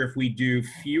future, if we do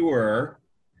fewer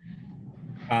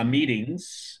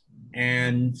meetings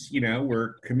and,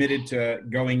 we're committed to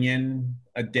going in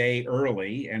a day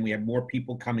early and we have more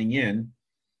people coming in,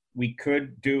 we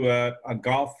could do a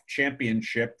golf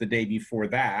championship the day before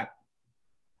that.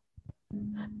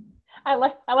 I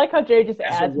like how Jerry just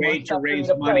adds as a way to raise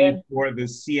money for the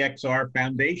CXR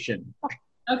Foundation.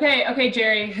 Okay,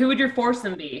 Jerry, who would your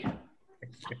foursome be?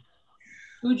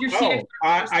 Who'd your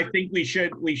I think we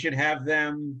should have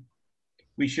them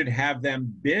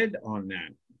bid on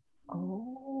that.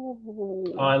 Oh,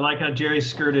 I like how Jerry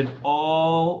skirted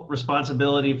all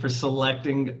responsibility for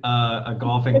selecting a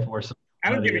golfing foursome. I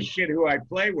don't give a shit who I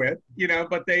play with,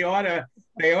 but they ought to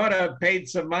have paid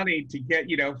some money to get,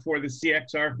 for the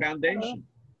CXR Foundation.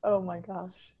 Oh my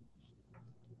gosh.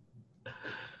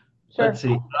 Sure. Let's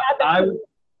see. Oh,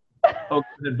 go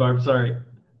ahead, Barb. Sorry.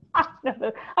 I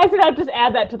said I'd just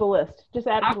add that to the list. Just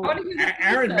add it to the list.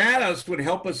 Aaron Matos would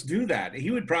help us do that.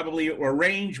 He would probably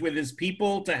arrange with his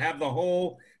people to have the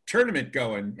whole tournament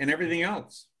going and everything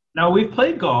else. Now, we've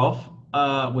played golf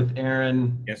with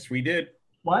Aaron. Yes, we did.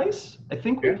 Twice? I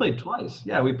think we played twice.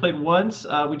 Yeah, we played once.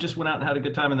 We just went out and had a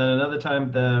good time. And then another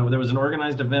time, there was an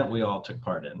organized event we all took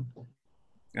part in.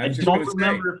 I don't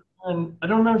remember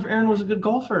if Aaron was a good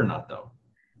golfer or not, though.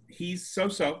 He's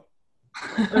so-so.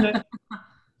 Okay.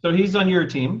 So he's on your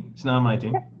team. He's not on my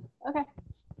team. Okay.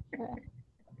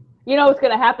 You know what's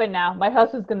going to happen now? My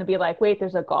husband's going to be like, wait,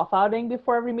 there's a golf outing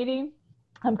before every meeting?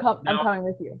 I'm coming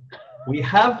with you. We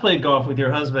have played golf with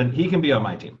your husband. He can be on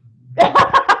my team.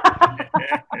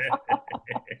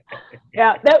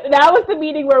 Yeah, that was the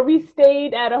meeting where we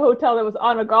stayed at a hotel that was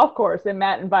on a golf course, and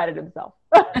Matt invited himself.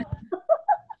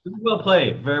 Well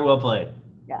played. Very well played.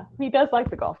 Yeah, he does like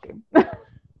the golf game.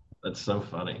 That's so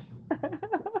funny.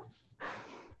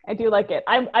 I do like it.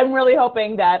 I'm really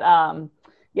hoping that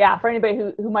yeah, for anybody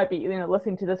who might be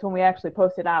listening to this when we actually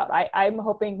post it out, I'm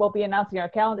hoping we'll be announcing our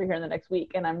calendar here in the next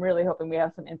week, and I'm really hoping we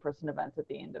have some in-person events at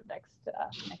the end of next year.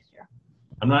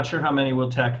 I'm not sure how many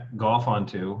we'll tack golf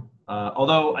onto,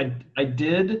 although they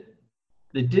did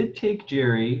take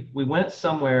Jerry. We went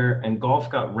somewhere and golf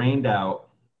got rained out,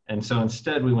 and so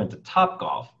instead we went to Top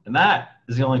Golf, and that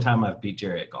is the only time I've beat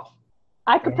Jerry at golf.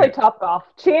 I could play Top Golf.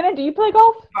 Shannon, do you play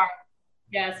golf?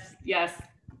 Yes.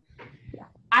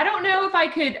 I don't know if I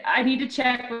could. I need to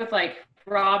check with like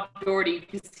Rob Doherty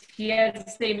because he has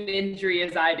the same injury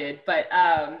as I did. But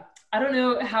I don't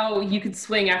know how you could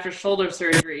swing after shoulder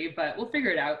surgery, but we'll figure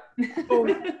it out.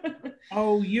 You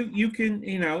can,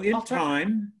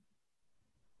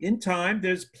 in time,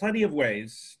 there's plenty of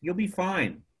ways. You'll be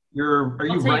fine. Are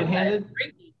you right-handed?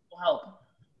 Drinking will help.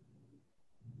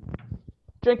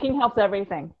 Drinking helps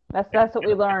everything. That's what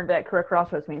we learned at Career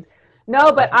Crossroads means.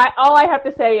 No, but all I have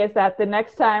to say is that the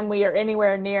next time we are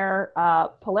anywhere near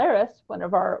Polaris, one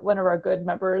of our good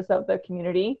members of the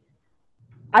community,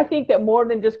 I think that more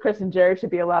than just Chris and Jerry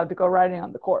should be allowed to go riding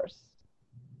on the course.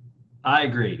 I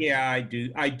agree. Yeah, I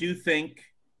do. I do think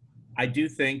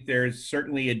there's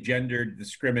certainly a gender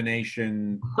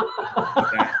discrimination.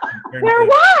 There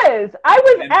was. I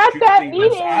was at that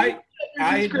meeting.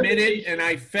 I admit it, and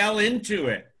I fell into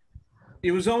it.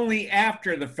 It was only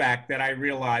after the fact that I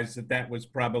realized that was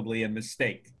probably a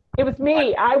mistake. It was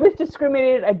me. I was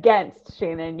discriminated against,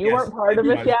 Shannon. You weren't part of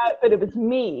it yet, but it was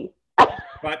me.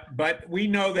 But we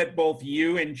know that both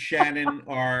you and Shannon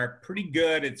are pretty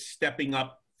good at stepping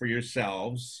up for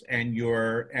yourselves and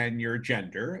your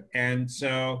gender. And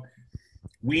so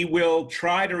we will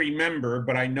try to remember,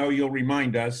 but I know you'll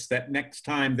remind us that next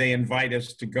time they invite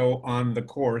us to go on the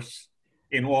course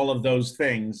in all of those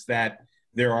things, that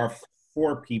there are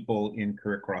 4 people in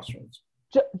Career Crossroads.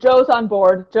 Joe's on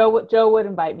board. Joe would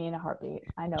invite me in a heartbeat.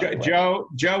 I know.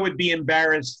 Joe would be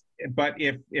embarrassed, but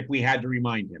if we had to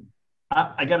remind him.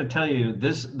 I got to tell you,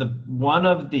 one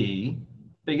of the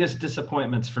biggest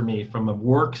disappointments for me from a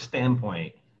work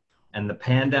standpoint and the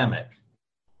pandemic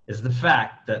is the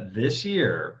fact that this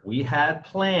year we had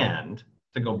planned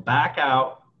to go back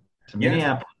out to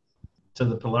Minneapolis, to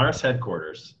the Polaris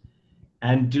headquarters,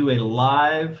 and do a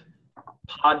live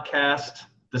podcast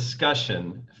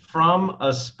discussion from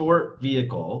a sport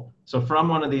vehicle. So from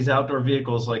one of these outdoor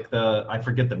vehicles, like I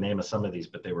forget the name of some of these,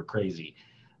 but they were crazy.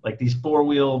 Like these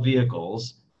 4-wheel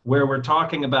vehicles where we're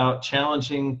talking about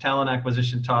challenging talent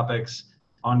acquisition topics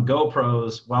on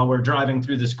GoPros while we're driving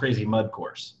through this crazy mud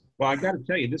course. Well, I got to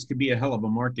tell you, this could be a hell of a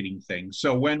marketing thing.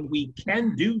 So when we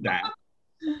can do that,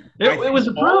 it was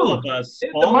approved. All of us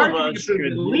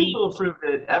should meet. Approved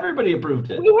it. Everybody approved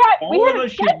it. All of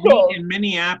us should meet in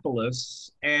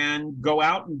Minneapolis and go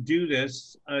out and do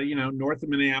this. North of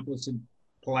Minneapolis and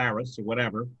Polaris or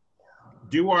whatever.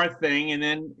 Do our thing,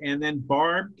 and then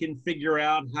Barb can figure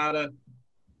out how to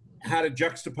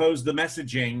juxtapose the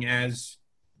messaging as,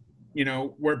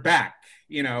 we're back.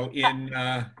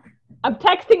 I'm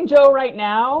texting Joe right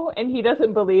now, and he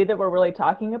doesn't believe that we're really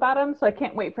talking about him. So I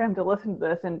can't wait for him to listen to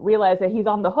this and realize that he's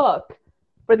on the hook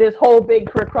for this whole big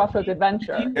Career Crossroads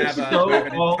adventure. Have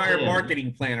an entire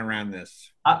marketing plan around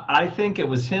this. I think it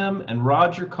was him and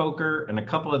Roger Coker and a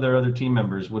couple of their other team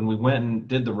members when we went and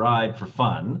did the ride for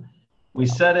fun. We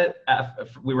said it.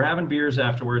 We were having beers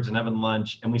afterwards and having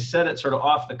lunch, and we said it sort of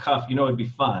off the cuff. It'd be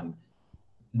fun.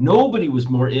 Nobody was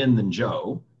more in than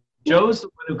Joe. Joe's the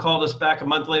one who called us back a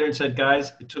month later and said,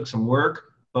 guys, it took some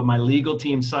work, but my legal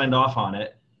team signed off on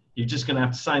it. You're just going to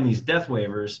have to sign these death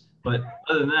waivers. But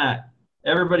other than that,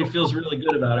 everybody feels really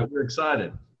good about it. We're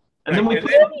excited. And then he gave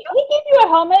you a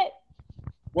helmet.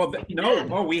 Well, no.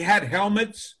 Oh, we had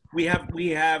helmets. We have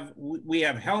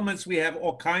helmets. We have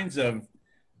all kinds of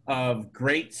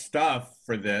great stuff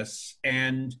for this.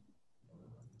 And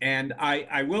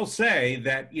I will say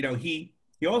that,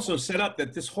 he also set up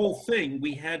that this whole thing,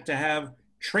 we had to have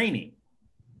training.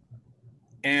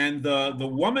 And the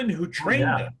woman who trained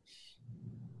us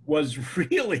was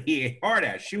really a hard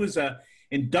ass. She was an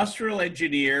industrial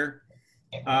engineer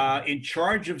in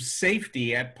charge of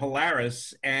safety at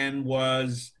Polaris, and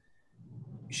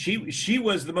she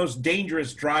was the most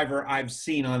dangerous driver I've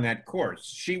seen on that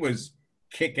course. She was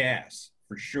kick ass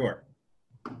for sure.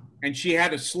 And she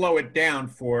had to slow it down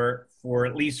for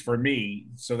at least for me,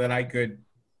 so that I could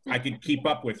keep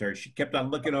up with her. She kept on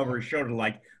looking over her shoulder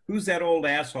like, who's that old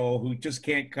asshole who just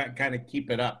can't kind of keep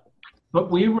it up?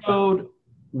 But we rode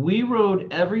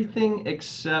everything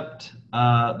except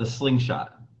the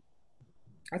slingshot.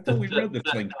 I thought we rode the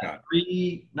slingshot.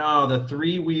 The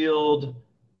 3-wheeled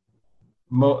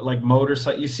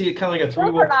motorcycle. You see it kind of like a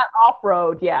 3-wheel. Those are not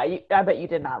off-road. Yeah, I bet you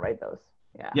did not ride those.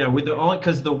 Yeah, with the only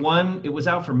because the one it was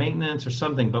out for maintenance or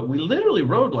something, but we literally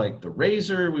rode like the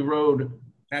Razor. We rode.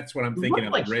 That's what I'm thinking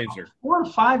of, like the Razor. 4 or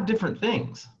 5 different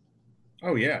things.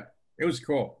 Oh yeah, it was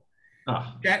cool.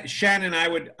 Oh. Shannon, I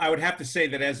would have to say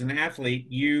that as an athlete,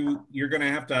 you're going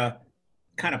to have to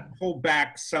kind of pull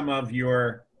back some of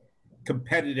your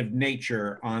competitive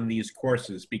nature on these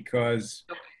courses because.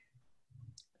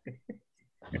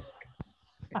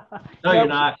 No, you're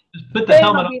not. Just put the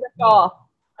helmet on.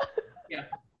 Yeah.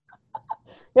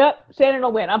 Yep, Shannon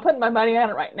will win. I'm putting my money on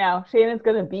it right now. Shannon's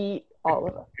gonna beat all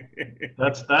of us.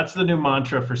 That's the new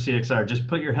mantra for CXR. Just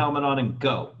put your helmet on and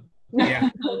go. Yeah.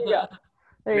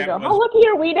 There you go. Oh, look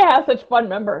here. We have such fun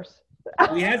members.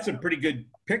 We had some pretty good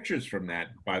pictures from that,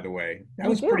 by the way. That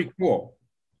was pretty cool.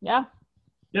 Yeah.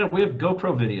 Yeah, we have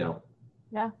GoPro video.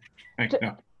 Yeah. I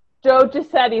know. Joe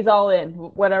just said he's all in.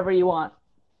 Whatever you want.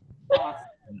 Love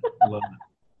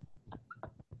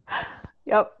it.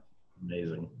 Yep.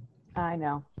 Amazing. I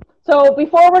know. So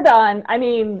before we're done, I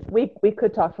mean, we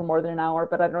could talk for more than an hour,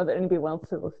 but I don't know that anybody wants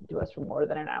to listen to us for more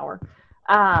than an hour.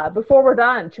 Before we're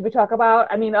done, should we talk about,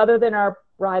 I mean, other than our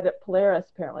ride at Polaris,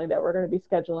 apparently, that we're going to be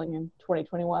scheduling in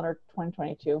 2021 or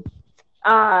 2022,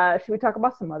 should we talk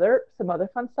about some other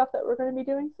fun stuff that we're going to be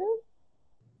doing soon?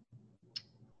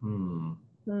 I'm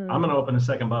going to open a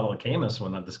second bottle of Camus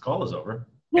when this call is over.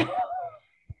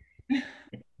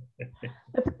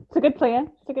 It's a good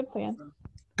plan. It's a good plan.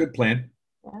 Good plan.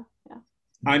 Yeah.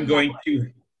 I'm going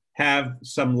to have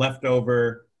some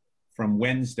leftover from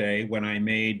Wednesday when I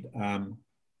made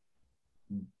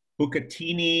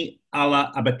bucatini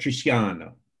alla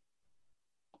amatriciana.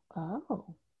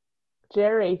 Oh,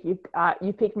 Jerry, you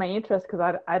piqued my interest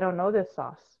because I don't know this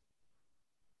sauce.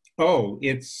 Oh,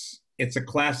 it's a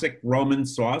classic Roman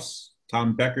sauce.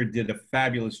 Tom Becker did a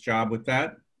fabulous job with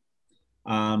that.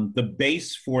 The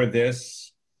base for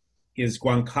this is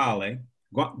guanciale.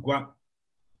 That's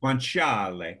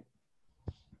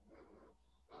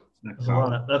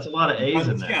a lot of A's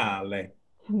in there.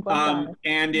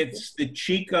 And it's the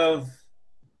cheek of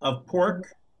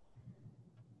pork.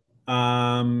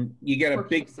 You get a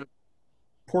big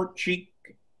pork cheek,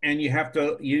 and you have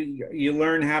to you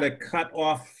learn how to cut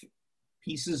off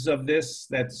pieces of this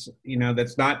that's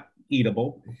not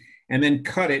eatable, and then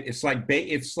cut it. It's like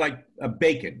a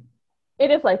bacon. It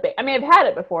is like bacon. I mean, I've had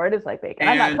it before. It is like bacon.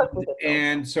 I'm not cooked with it, though.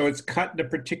 And so it's cut in a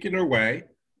particular way.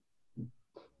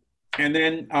 And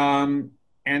then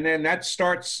that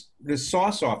starts the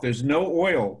sauce off. There's no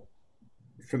oil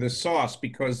for the sauce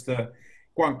because the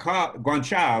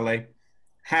guanciale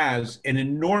has an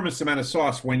enormous amount of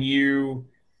sauce when you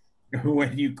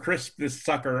crisp this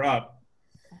sucker up.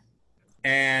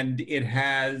 And it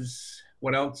has,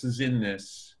 what else is in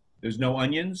this? There's no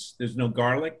onions. There's no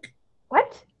garlic.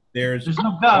 What? There's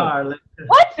no garlic.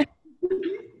 What?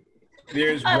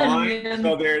 There's wine.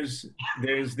 So there's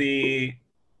the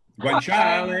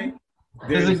guanciale.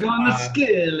 There's a gun to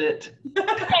skillet.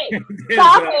 Hey,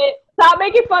 stop it. Stop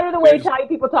making fun of the way Italian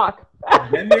people talk.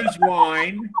 Then there's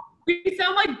wine. We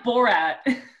sound like Borat.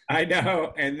 I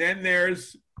know. And then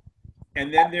there's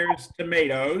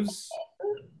tomatoes.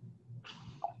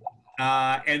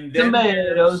 And then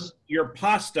there's your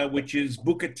pasta, which is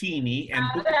bucatini. And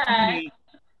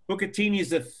bucatini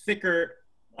is a thicker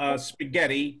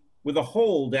spaghetti with a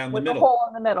hole down the middle. With a hole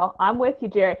in the middle. I'm with you,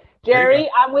 Jerry.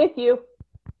 Jerry, I'm with you.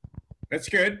 That's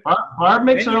good. Barb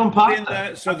makes her own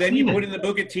pasta. So then you put in the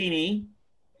bucatini,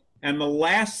 and the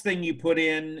last thing you put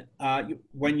in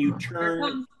when you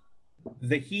turn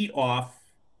the heat off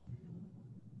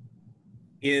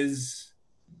is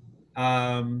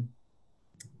Padano.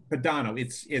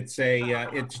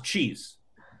 It's cheese.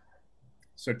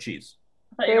 So cheese.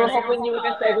 They were hoping you were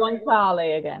going to say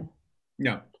guanciale again.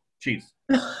 No, cheese.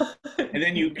 And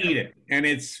then you eat it, and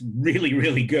it's really,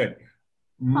 really good.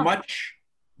 Much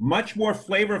more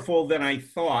flavorful than I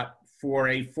thought for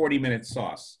a 40-minute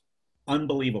sauce.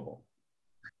 Unbelievable.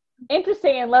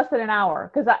 Interesting in less than an hour,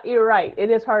 because you're right.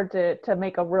 It is hard to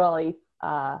make a really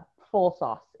full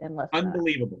sauce in less than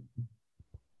unbelievable.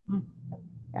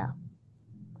 Yeah.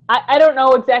 I don't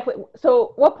know exactly.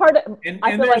 So what part of... And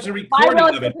there's a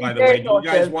recording of it, by the way. Do you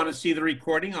guys want to see the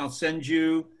recording? I'll send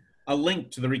you a link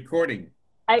to the recording.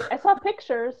 I saw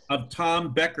pictures. Of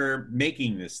Tom Becker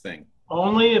making this thing.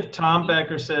 Only if Tom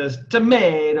Becker says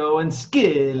tomato and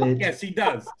skillet. Yes, he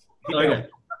does. Okay.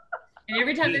 And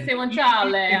every time they say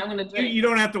guanciale, I'm going to drink. You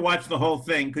don't have to watch the whole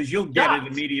thing because you'll get it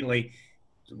immediately.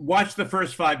 Watch the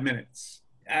first 5 minutes.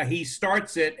 He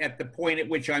starts it at the point at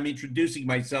which I'm introducing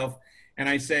myself, and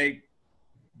I say,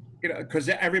 because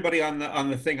everybody on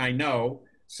the thing I know,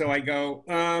 so I go,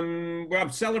 well,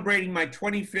 I'm celebrating my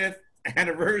 25th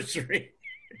anniversary.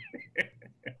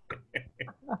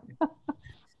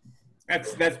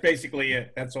 That's basically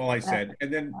it. That's all I said.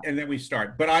 And then we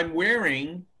start. But I'm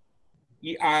wearing.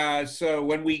 So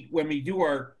when we do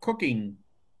our cooking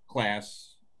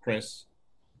class, Chris,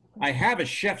 I have a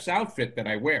chef's outfit that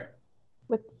I wear.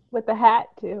 With the hat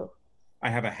too. I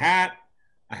have a hat.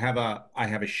 I have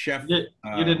a chef.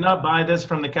 You did not buy this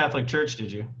from the Catholic Church, did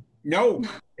you? No,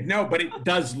 but it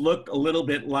does look a little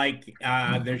bit like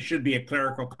there should be a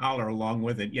clerical collar along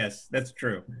with it. Yes, that's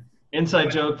true.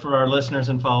 Inside joke for our listeners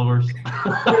and followers.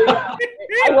 I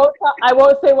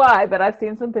won't say why, but I've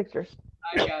seen some pictures.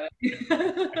 I got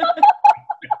it.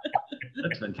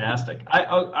 That's fantastic.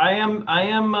 I'm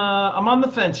on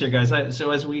the fence here, guys.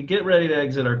 So as we get ready to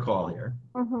exit our call here,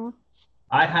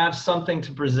 I have something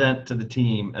to present to the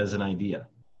team as an idea.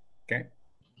 Okay.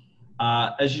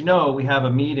 As you know, we have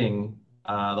a meeting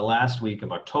the last week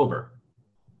of October.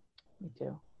 Me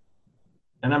too.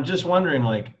 And I'm just wondering,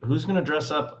 like, who's going to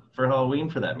dress up for Halloween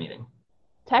for that meeting?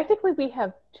 Technically, we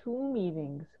have 2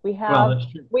 meetings. We That's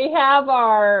true. have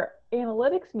our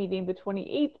analytics meeting the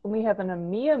 28th, and we have an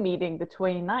EMEA meeting the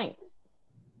 29th.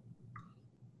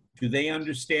 Do they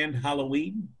understand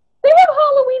Halloween? They have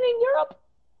Halloween in Europe.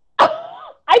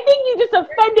 I think you just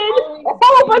offended a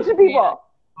whole bunch of people.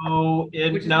 Oh,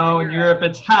 in Europe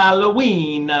it's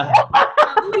Halloween.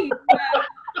 Halloween.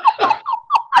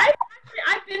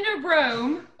 I've been to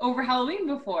Rome over Halloween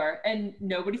before, and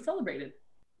nobody celebrated.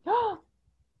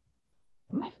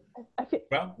 I feel,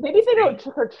 Well, maybe they don't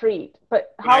trick or treat,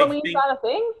 but Halloween's not a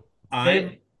thing.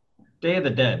 Day of the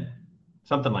Dead,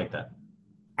 something like that.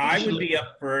 I would be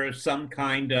up for some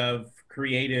kind of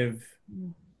creative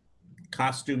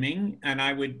costuming, and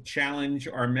I would challenge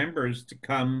our members to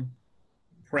come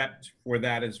prepped for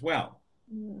that as well.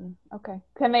 Okay.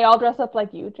 Can they all dress up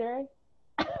like you, Jerry?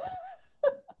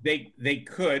 They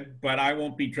could, but I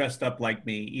won't be dressed up like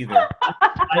me either.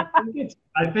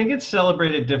 I think it's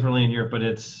celebrated differently in Europe, but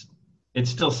it's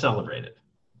still celebrated.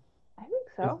 I think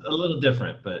so. It's a little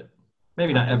different, but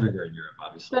maybe not everywhere in Europe,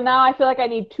 obviously. So now I feel like I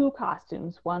need 2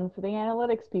 costumes, one for the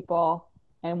analytics people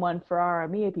and one for our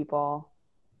EMEA people,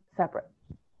 separate.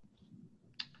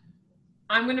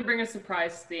 I'm going to bring a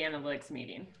surprise to the analytics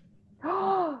meeting.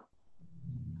 I'm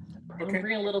going to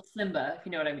bring a little Simba, if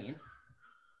you know what I mean.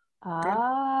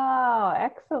 Oh,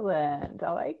 excellent.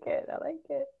 I like it.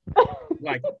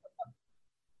 Like,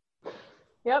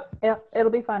 Yep,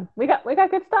 it'll be fun. We got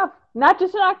good stuff. Not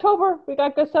just in October. We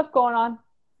got good stuff going on.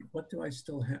 what do I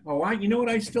still have? Oh, you know what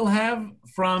I still have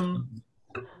from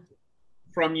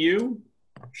you,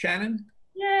 Shannon?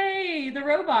 Yay, the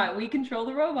robot. We control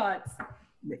the robots.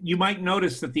 You might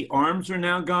notice that the arms are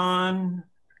now gone.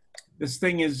 This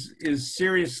thing is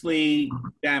seriously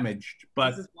damaged,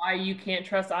 but This is why you can't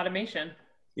trust automation.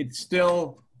 it's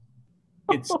still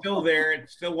there.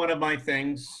 It's still one of my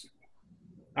things.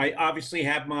 I obviously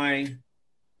have my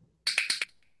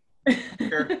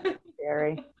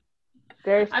Very I've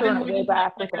been throwing it way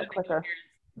back with that clicker.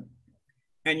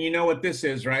 and you know what this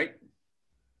is, right?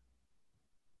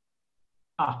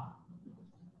 I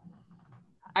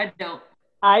I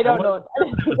don't. know.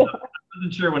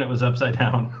 wasn't sure when it was upside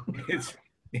down.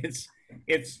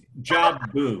 It's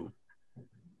Job Boo.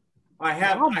 I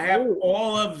have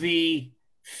all of the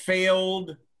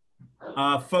failed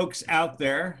folks out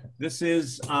there. This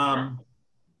is what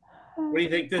do you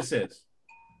think this is?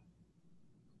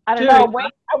 I don't know.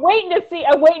 I'm waiting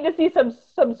to see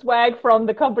some swag from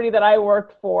the company that I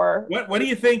worked for. What do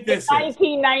you think this is?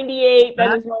 1998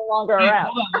 that is no longer Hey, around.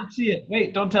 hold on, let's see it.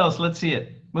 Wait, don't tell us. Let's see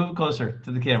it. Move it closer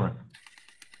to the camera.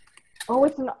 Oh,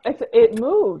 it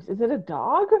moves. Is it a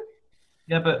dog?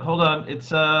 Yeah, but hold on. It's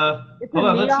It's hold a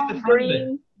on. Let's see neon the front of it.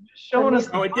 green. Showing us.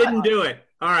 Oh, it didn't do it.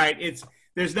 All right,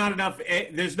 there's not enough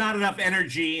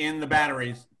energy in the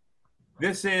batteries.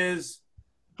 This is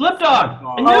Flip Dog.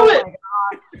 I knew it.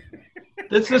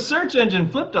 It's the search engine,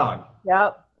 Flip Dog.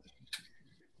 Yep.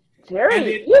 Jerry, And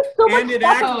it- you have so much and it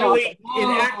stuff.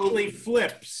 actually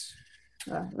flips.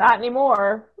 Not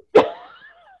anymore.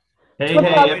 Hey,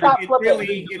 Flip Dog, hey. stop It flipping.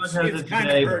 really it's kind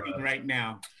of hurting right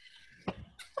now.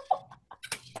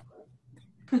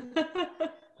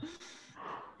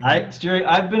 Jerry,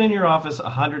 I've been in your office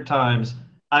 100 times.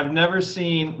 I've never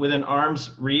seen within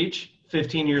arm's reach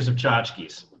 15 years of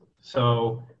tchotchkes.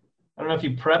 So I don't know if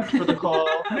you prepped for the call.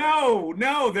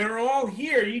 No, they're all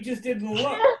here. You just didn't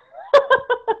look.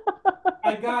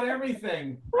 I got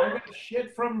everything. I got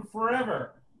shit from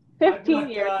forever. 15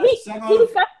 years.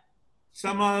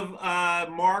 Some of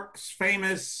Mark's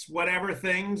famous whatever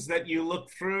things that you look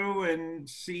through and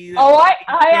see. Oh,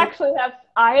 I actually have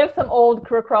some old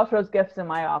Career Crossroads gifts in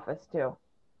my office too.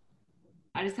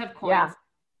 I just have coins. Yeah.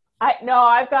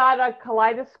 I've got a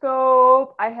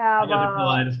kaleidoscope. I have a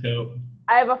kaleidoscope.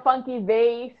 I have a funky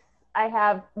vase. I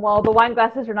have, well, the wine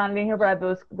glasses are not in here, but I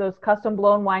have those custom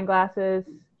blown wine glasses.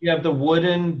 You have the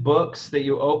wooden books that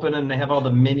you open and they have all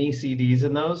the mini CDs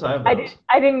in those. I have those.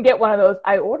 I didn't get one of those.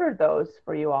 I ordered those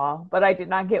for you all, but I did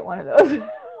not get one of those.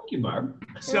 Thank you, Barb.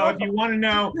 So if you want to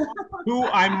know who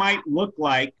I might look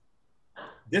like,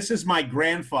 this is my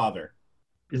grandfather.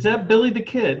 Is that Billy the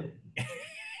Kid?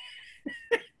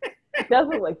 It does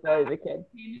look like Billy the Kid.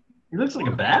 He looks like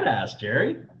a badass,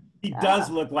 Jerry. He does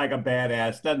look like a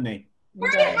badass, doesn't he?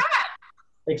 Where's the hat?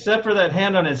 Except for that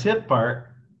hand on his hip part.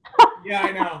 Yeah,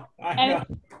 I know. I know.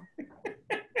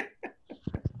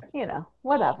 You know,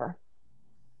 whatever.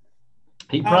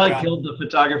 He probably killed the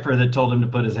photographer that told him to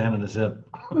put his hand on his hip.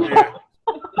 Yeah,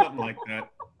 something like that.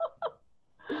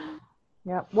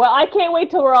 Yeah. Well, I can't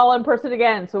wait till we're all in person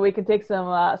again, so we can take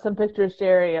some pictures,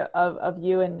 Jerry, of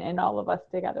you and all of us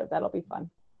together. That'll be fun.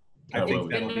 I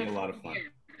think that'll be a lot of fun.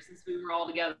 Since we were all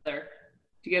together,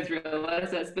 do you guys realize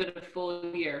that's been a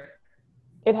full year?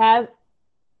 It has.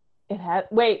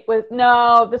 Wait,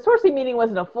 no, the sourcing meeting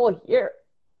wasn't a full year.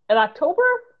 In October?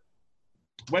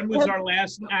 When was our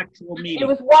last actual meeting? It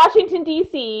was Washington,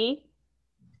 D.C.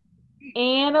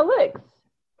 Analytics.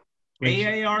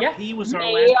 AARP was our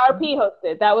last. AARP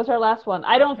hosted. That was our last one.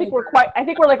 I don't think I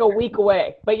think we're like a week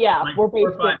away. But yeah, like we're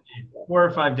 4 or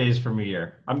 5 days from a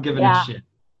year. I'm giving it shit.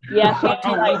 Yeah,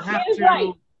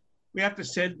 right. We have to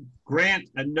send Grant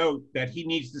a note that he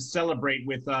needs to celebrate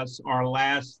with us our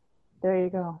last there you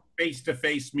go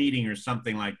face-to-face meeting or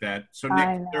something like that. So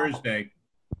next Thursday.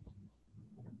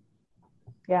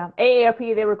 Yeah,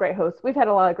 AARP, they were great hosts. We've had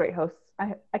a lot of great hosts.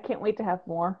 I can't wait to have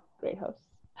more great hosts.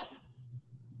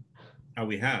 Oh,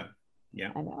 we have.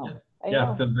 Yeah. I know.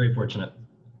 I've been very fortunate.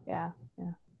 Yeah.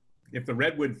 If the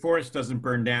redwood forest doesn't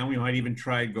burn down, we might even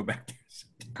try to go back there.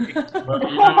 Well,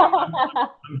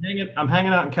 I'm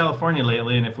hanging out in California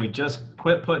lately, and if we just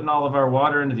quit putting all of our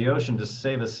water into the ocean to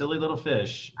save a silly little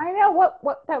fish. I know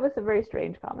what that was a very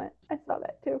strange comment. I saw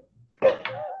that too.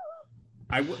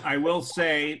 I will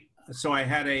say, so I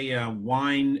had a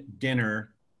wine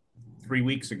dinner 3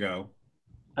 weeks ago.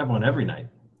 I have one every night.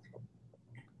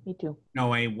 Me too.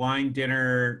 No, a wine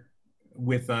dinner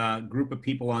with a group of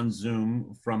people on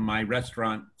Zoom from my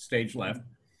restaurant, Stage Left,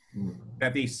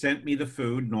 that they sent me the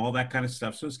food and all that kind of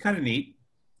stuff. So it's kind of neat.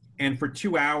 And for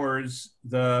 2 hours,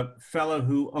 the fellow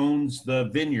who owns the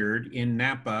vineyard in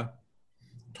Napa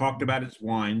talked about his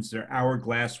wines. They're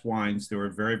hourglass wines. They were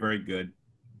very, very good.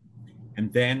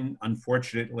 And then,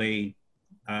 unfortunately,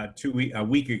 a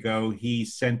week ago, he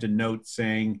sent a note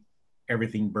saying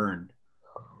everything burned.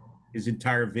 His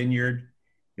entire vineyard,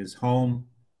 his home,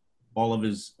 all of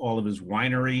his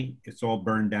winery, it's all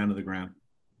burned down to the ground.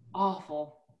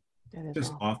 Awful.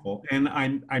 Just awful. And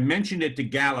I mentioned it to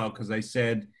Gallo because I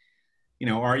said,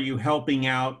 are you helping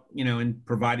out, in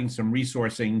providing some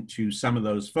resourcing to some of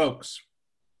those folks?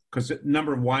 Because a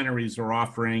number of wineries are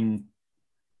offering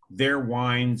their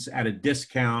wines at a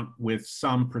discount with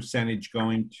some percentage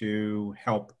going to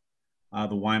help the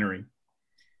wineries.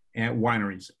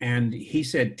 And he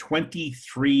said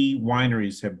 23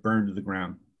 wineries have burned to the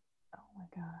ground. Oh my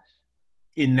gosh.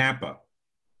 In Napa.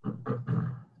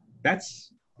 That's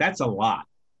a lot.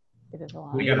 It is a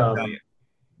lot. We gotta tell you.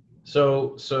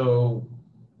 So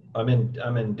I'm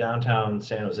in downtown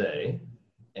San Jose,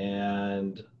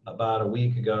 and about a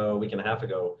week and a half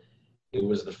ago, it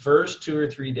was the first 2 or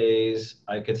 3 days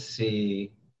I could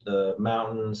see the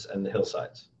mountains and the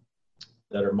hillsides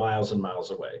that are miles and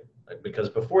miles away. Because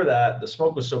before that, the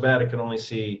smoke was so bad I could only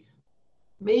see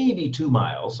maybe 2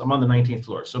 miles. I'm on the 19th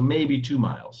floor, so maybe 2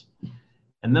 miles.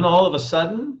 And then all of a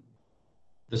sudden,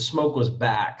 the smoke was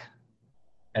back,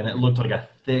 and it looked like a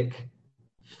thick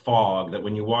fog that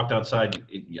when you walked outside,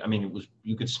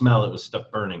 you could smell it was stuff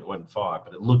burning. It wasn't fog,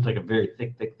 but it looked like a very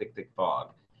thick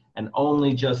fog. And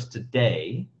only just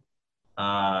today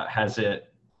has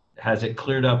it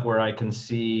cleared up where I can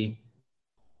see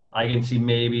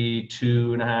maybe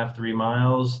 2.5, 3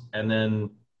 miles, and then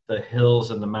the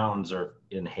hills and the mountains are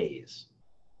in haze.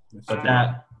 But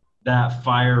that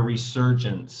fire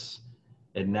resurgence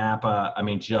in Napa,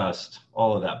 just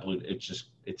all of that blue,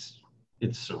 it's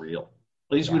surreal.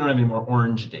 At least we don't have any more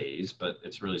orange days, but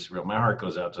it's really surreal. My heart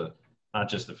goes out to not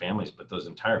just the families, but those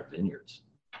entire vineyards.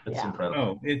 It's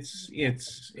incredible. Oh,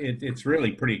 it's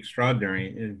really pretty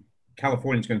extraordinary.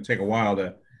 California's going to take a while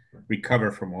to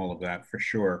recover from all of that, for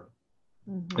sure.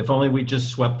 If only we just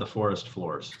swept the forest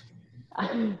floors.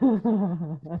 Okay,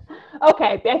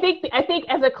 I think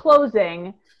as a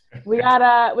closing, we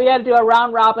gotta do a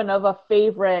round robin of a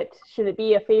favorite. Should it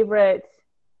be a favorite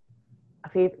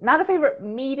not a favorite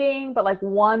meeting, but like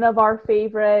one of our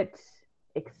favorite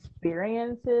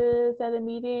experiences at a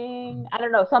meeting. I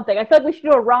don't know, something. I feel like we should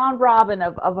do a round robin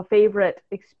of a favorite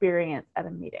experience at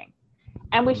a meeting.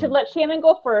 And we should let Shannon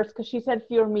go first because she said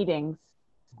fewer meetings.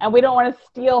 And we don't want to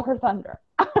steal her thunder.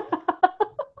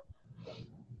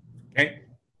 Okay.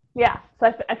 Yeah,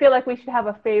 so I feel like we should have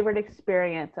a favorite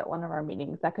experience at one of our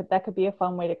meetings. That could be a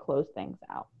fun way to close things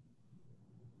out.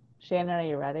 Shannon, are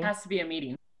you ready? It has to be a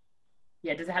meeting.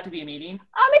 Yeah, does it have to be a meeting?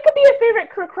 It could be a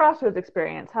favorite Career Crossroads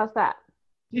experience. How's that?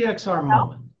 CXR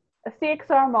moment. A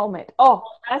CXR moment. Oh,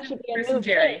 that should be a new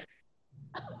Jerry.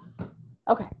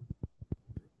 Okay.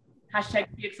 Hashtag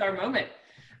CXR moment.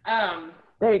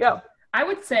 There you go. I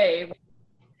would say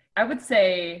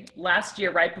last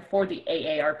year, right before the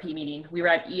AARP meeting, we were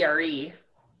at ERE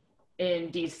in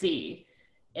DC,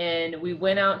 and we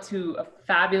went out to a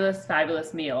fabulous,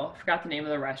 fabulous meal. I forgot the name of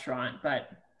the restaurant, but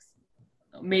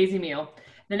amazing meal.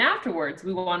 Then afterwards,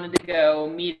 we wanted to go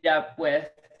meet up with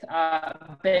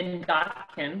Ben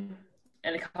Gotkin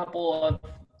and a couple of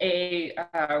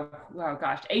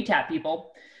ATAP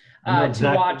people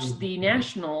to watch the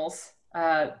Nationals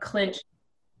clinch.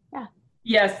 Yeah.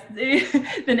 Yes,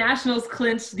 the Nationals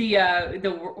clinched the I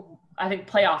think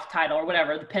playoff title or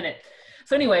whatever, the pennant.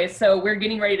 So anyway, so we're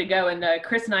getting ready to go, and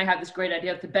Chris and I have this great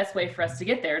idea that the best way for us to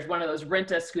get there is one of those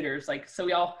rent-a-scooters. Like, so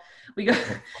we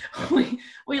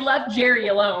left Jerry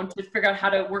alone to figure out how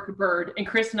to work a bird, and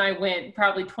Chris and I went.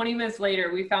 Probably 20 minutes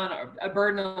later, we found a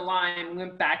bird in a line. We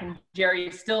went back, and Jerry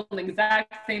is still in the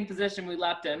exact same position we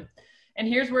left him. And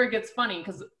here's where it gets funny,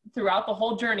 because throughout the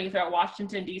whole journey throughout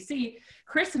Washington, D.C.,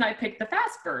 Chris and I picked the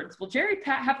fast birds. Well, Jerry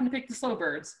happened to pick the slow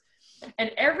birds.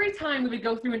 And every time we would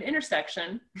go through an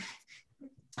intersection,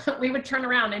 we would turn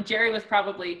around, and Jerry was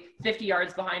probably 50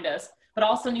 yards behind us. But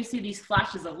all of a sudden you see these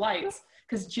flashes of lights,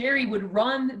 because Jerry would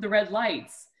run the red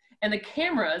lights, and the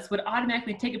cameras would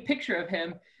automatically take a picture of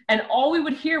him. And all we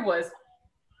would hear was,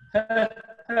 and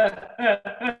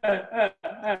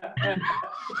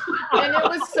it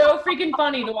was so freaking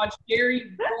funny to watch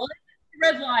Jerry run the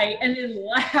red light and then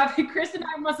laugh. Chris and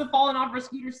I must have fallen off our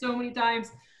scooter so many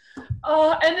times.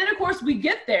 And then, of course, we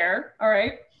get there, all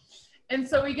right? And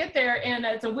so we get there, and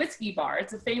it's a whiskey bar.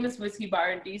 It's a famous whiskey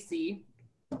bar in D.C.,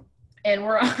 and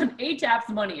we're on ATAP's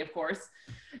money, of course.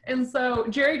 And so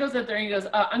Jerry goes up there and he goes,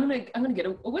 I'm gonna get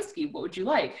a whiskey. What would you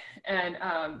like? And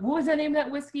what was the name of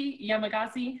that whiskey?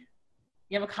 Yamakasi,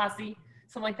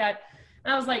 something like that.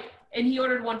 And I was like, and he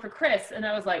ordered one for Chris, and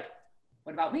I was like,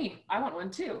 what about me? I want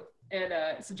one too.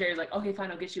 And so Jerry's like, okay,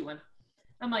 fine, I'll get you one.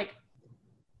 I'm like,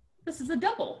 this is a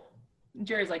double. And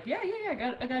Jerry's like, yeah, I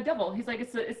got a double. He's like,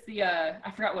 it's the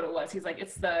I forgot what it was. He's like,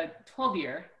 it's the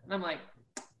 12-year. And I'm like,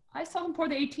 I saw him pour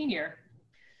the 18-year.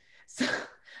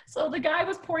 So the guy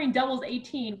was pouring doubles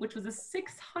 18, which was a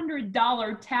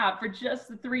 $600 tab for just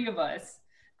the three of us,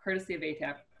 courtesy of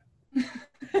ATAP.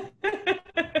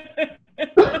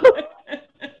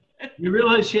 You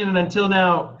realize, Shannon, until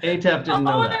now, ATAP didn't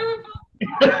know that.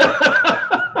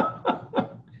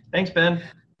 Thanks, Ben.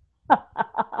 No,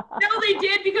 they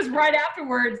did, because right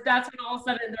afterwards, that's when all of a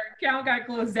sudden their account got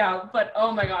closed out. But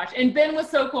oh my gosh. And Ben was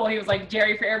so cool. He was like,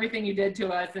 Jerry, for everything you did to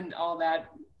us and all that.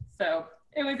 So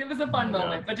it was a fun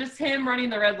moment. But just him running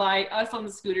the red light, us on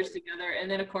the scooters together,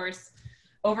 and then of course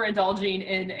overindulging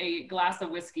in a glass of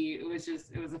whiskey. It was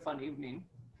a fun evening.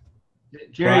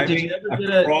 Jerry, did you ever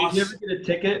get a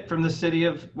ticket from the city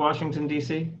of Washington,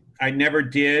 D.C.? I never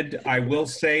did. I will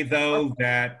say, though,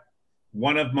 that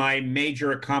one of my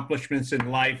major accomplishments in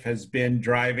life has been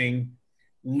driving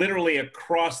literally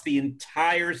across the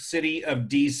entire city of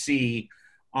DC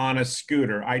on a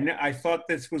scooter. I thought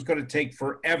this was going to take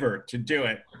forever to do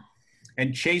it.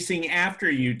 And chasing after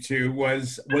you two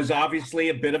was obviously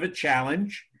a bit of a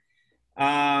challenge.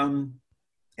 And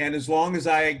as long as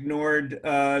I ignored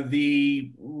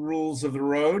the rules of the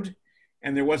road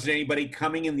and there wasn't anybody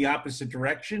coming in the opposite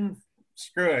direction,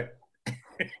 screw it.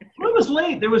 Well, it was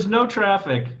late. There was no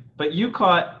traffic, but you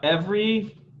caught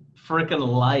every freaking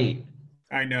light.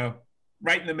 I know.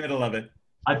 Right in the middle of it.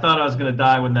 I thought I was going to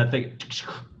die when that thing...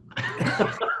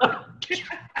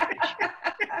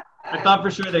 I thought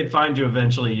for sure they'd find you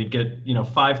eventually. You'd get,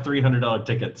 5 $300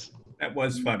 tickets. That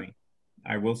was funny.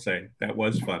 I will say that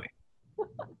was funny.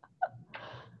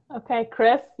 Okay,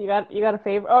 Chris, you got a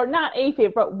favorite, or not a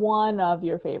favorite, but one of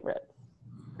your favorites.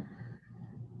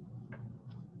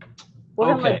 We're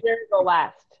going to let Jerry go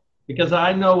last. Because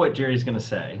I know what Jerry's going to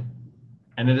say,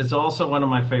 and it is also one of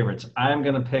my favorites. I'm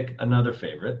going to pick another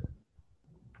favorite.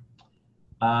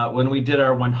 When we did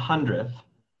our 100th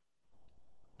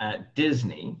at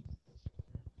Disney,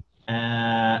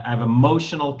 I have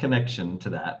emotional connection to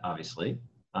that, obviously.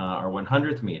 our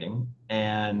 100th meeting.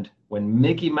 And when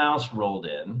Mickey Mouse rolled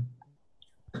in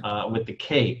with the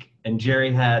cake, and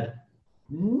Jerry had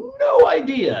no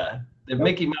idea that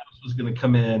Mickey Mouse was going to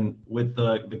come in with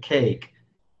the cake,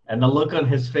 and the look on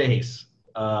his face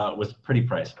was pretty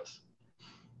priceless.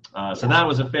 So that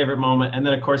was a favorite moment. And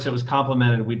then, of course, it was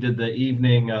complimented. We did the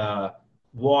evening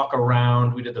walk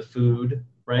around. We did the food,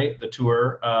 right? The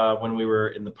tour when we were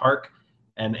in the park,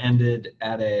 and ended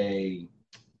at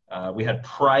we had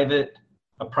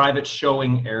a private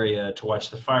showing area to watch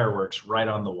the fireworks right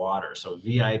on the water. So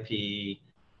VIP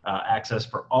access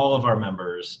for all of our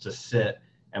members to sit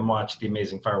and watch the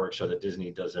amazing fireworks show that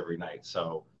Disney does every night.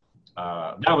 So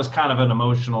that was kind of an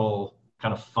emotional,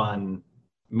 kind of fun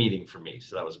meeting for me.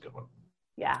 So that was a good one.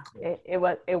 Yeah, it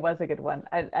was a good one.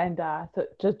 And so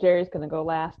just Jerry's going to go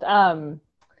last.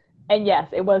 And yes,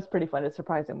 it was pretty fun to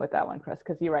surprise him with that one, Chris,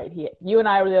 because you're right. You and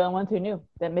I were the only ones who knew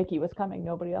that Mickey was coming.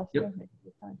 Nobody else knew Mickey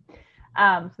was coming.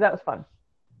 So that was fun.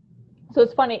 So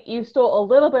it's funny, you stole a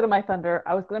little bit of my thunder.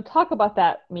 I was going to talk about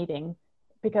that meeting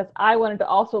because I wanted to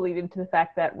also lead into the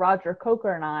fact that Roger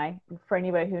Coker and I, for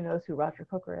anybody who knows who Roger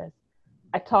Coker is,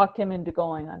 I talked him into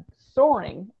going on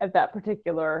Soaring at that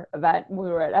particular event when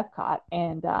we were at Epcot.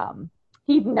 And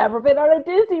he'd never been on a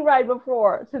Disney ride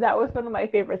before. So that was one of my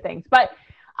favorite things. But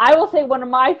I will say one of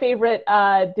my favorite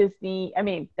Career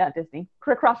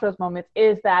Crossroads moments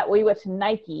is that we went to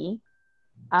Nike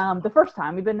the first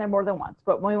time. We've been there more than once,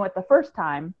 but when we went the first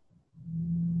time,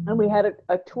 and we had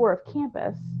a tour of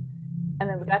campus, and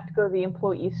then we got to go to the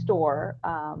employee store,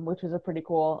 which was a pretty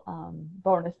cool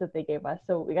bonus that they gave us.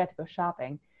 So we got to go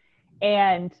shopping.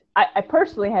 And I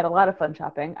personally had a lot of fun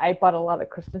shopping. I bought a lot of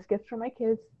Christmas gifts for my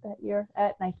kids that year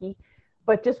at Nike.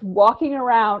 But just walking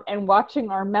around and watching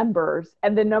our members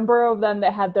and the number of them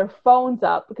that had their phones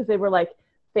up because they were like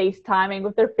FaceTiming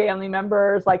with their family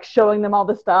members, like showing them all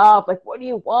the stuff, like, what do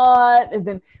you want? And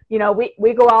then, you know,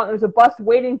 we go out and there's a bus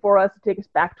waiting for us to take us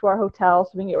back to our hotel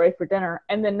so we can get ready for dinner.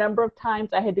 And the number of times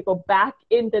I had to go back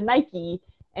into Nike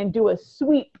and do a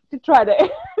sweep to try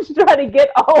to get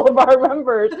all of our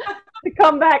members to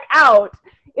come back out.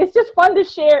 It's just fun to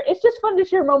share. It's just fun to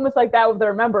share moments like that with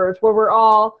our members where we're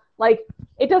all like,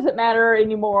 it doesn't matter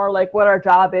anymore, like what our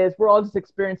job is. We're all just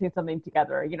experiencing something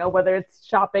together, you know, whether it's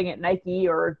shopping at Nike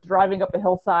or driving up a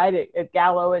hillside at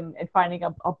Gallo and finding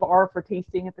a bar for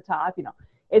tasting at the top. You know,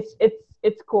 it's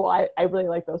cool. I really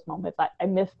like those moments. I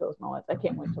miss those moments. I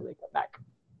can't wait till they come back.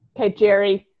 Okay,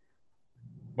 Jerry.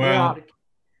 Well,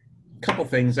 a couple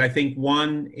things. I think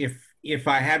one, if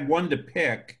I had one to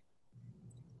pick,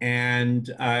 and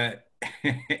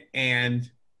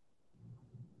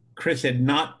Chris had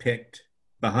not picked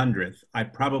the 100th, I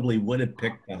probably would have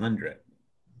picked the 100th.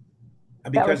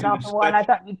 That was not the one I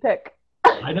thought you'd pick.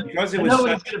 Because it was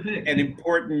such an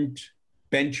important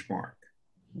benchmark.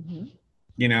 Mm-hmm.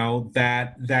 You know,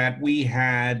 that we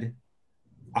had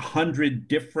 100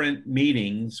 different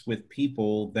meetings with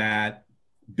people that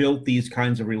built these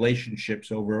kinds of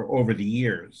relationships over the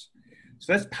years.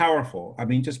 So that's powerful. I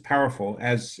mean, just powerful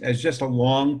as just a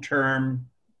long-term,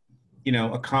 you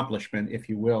know, accomplishment, if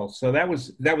you will. So that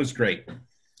was great.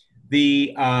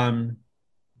 The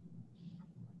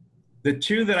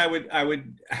two that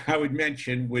I would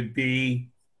mention would be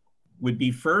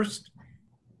first,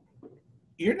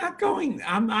 you're not going.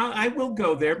 I will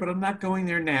go there, but I'm not going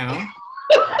there now.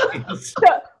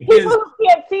 So people who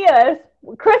can't see us,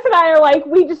 Chris and I are like,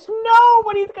 we just know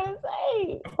what he's going to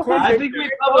say. Of course, I think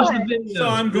we published the video. So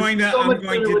I'm going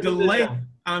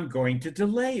to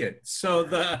delay it. So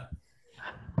the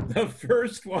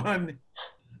first one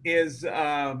is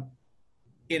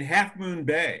in Half Moon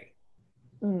Bay,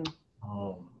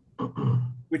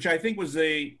 which I think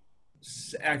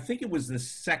it was the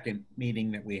second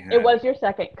meeting that we had. It was your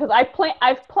second, because I've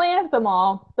planned them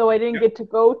all, though I didn't get to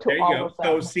go to all of them.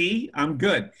 So see, I'm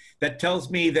good. That tells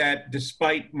me that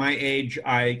despite my age,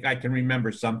 I can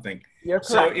remember something. You're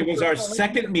correct. So it was our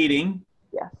second meeting.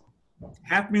 Yes.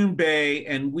 Half Moon Bay,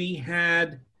 and we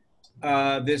had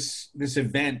this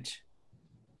event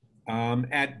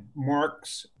at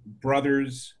Marx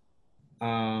Brothers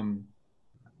Art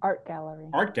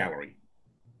Gallery,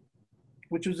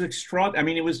 which was extraordinary. I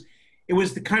mean, it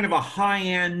was the kind of a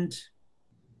high-end,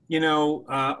 you know,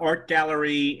 art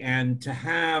gallery, and to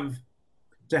have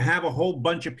a whole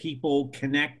bunch of people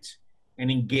connect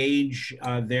and engage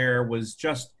there was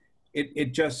just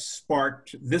it just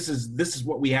sparked. This is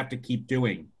what we have to keep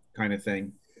doing, kind of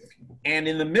thing. And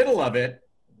in the middle of it,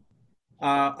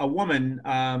 a woman,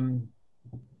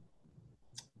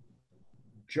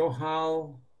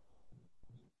 Johal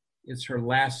is her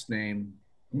last name,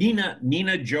 Nina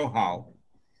Johal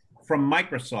from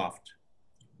Microsoft,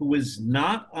 who was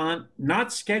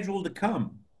not scheduled to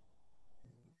come.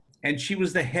 And she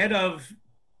was the head of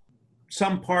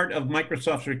some part of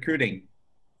Microsoft's recruiting.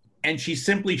 And she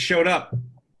simply showed up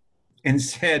and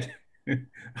said,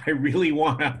 I really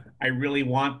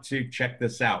want to check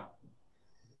this out.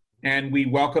 And we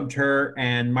welcomed her,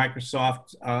 and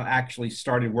Microsoft actually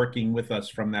started working with us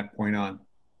from that point on.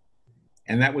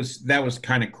 And that was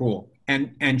kind of cool.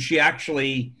 And she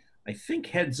actually, I think,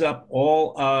 heads up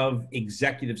all of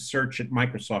executive search at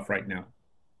Microsoft right now.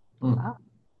 Wow.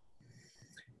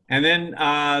 And then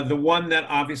the one that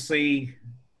obviously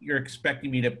you're expecting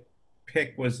me to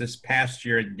pick was this past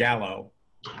year at Gallo.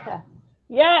 Yeah.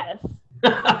 Yes.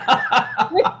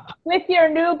 with your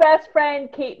new best friend,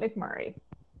 Kate McMurray.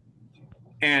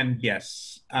 And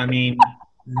yes, I mean,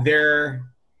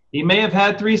 he may have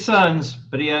had 3 sons,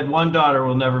 but he had 1 daughter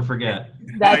we'll never forget.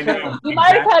 That's right. He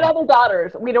might have had other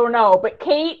daughters. We don't know. But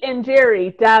Kate and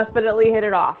Jerry definitely hit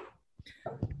it off.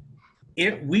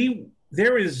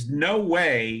 There is no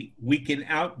way we can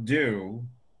outdo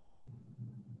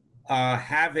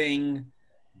having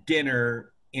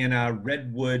dinner in a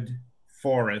redwood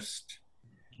forest.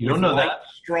 You don't know that.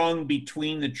 Strung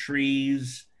between the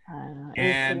trees,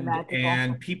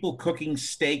 and people cooking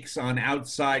steaks on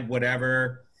outside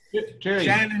whatever. Jerry.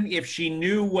 Shannon, if she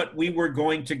knew what we were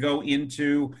going to go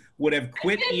into, would have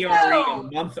quit ERE a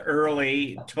month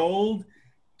early, told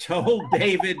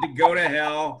David to go to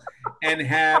hell, and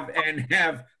have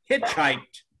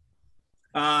hitchhiked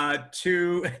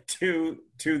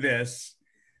to this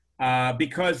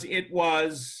because it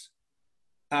was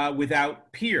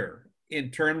without peer in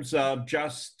terms of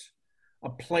just a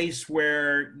place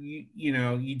where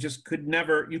you just could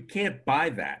never, you can't buy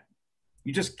that.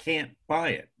 You just can't buy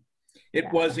it. It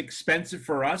was expensive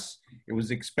for us. It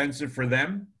was expensive for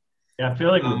them. Yeah, I feel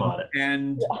like we bought it.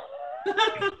 And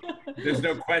there's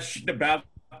no question about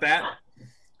that.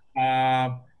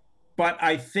 But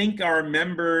I think our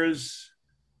members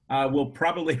will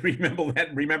probably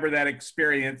remember that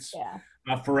experience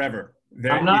forever.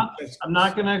 I'm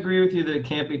not going to agree with you that it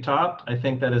can't be topped. I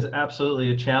think that is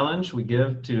absolutely a challenge we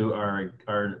give to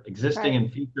our existing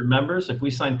and future members. If we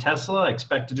sign Tesla, I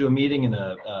expect to do a meeting in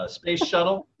a space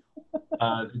shuttle.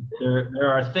 There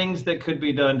are things that could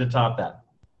be done to top that.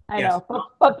 I know,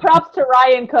 but props to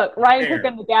Ryan Cook. Ryan Cook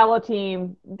and the Gallo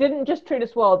team didn't just treat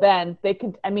us well then. They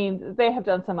have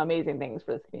done some amazing things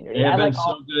for this community. They have been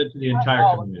so good to the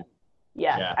entire community.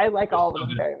 Yeah, I like all of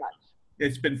them very much.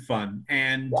 It's been fun.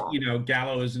 And,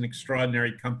 Gallo is an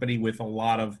extraordinary company with a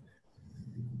lot of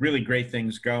really great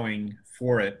things going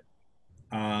for it.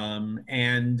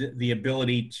 And the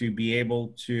ability to be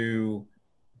able to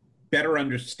better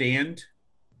understand.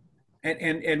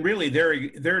 And really,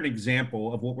 they're an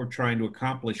example of what we're trying to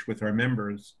accomplish with our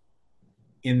members,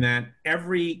 in that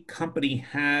every company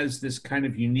has this kind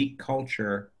of unique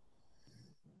culture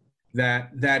that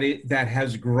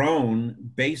has grown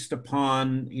based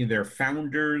upon their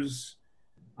founders,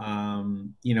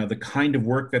 the kind of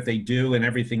work that they do and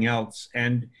everything else,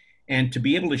 and to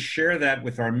be able to share that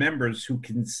with our members who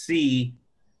can see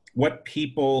what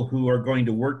people who are going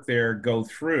to work there go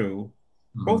through,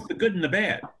 both the good and the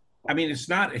bad. I mean, it's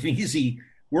not an easy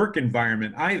work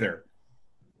environment either,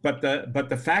 but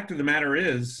the fact of the matter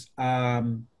is,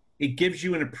 it gives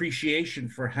you an appreciation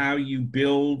for how you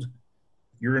build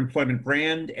your employment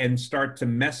brand and start to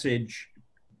message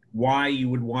why you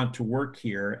would want to work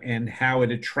here and how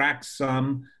it attracts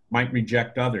some, might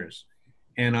reject others.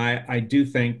 And I do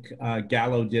think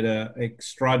Gallo did an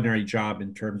extraordinary job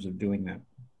in terms of doing that.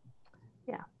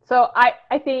 So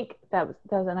I think that was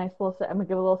a nice little, I'm gonna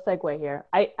give a little segue here.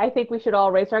 I think we should all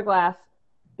raise our glass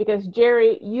because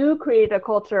Jerry, you created a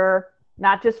culture,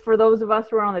 not just for those of us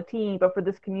who are on the team, but for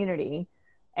this community.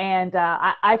 And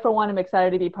I for one, am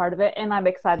excited to be part of it, and I'm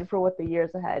excited for what the years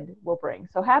ahead will bring.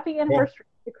 So happy anniversary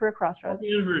to Career Crossroads.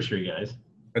 Happy anniversary, guys.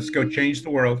 Let's go change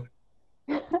the world.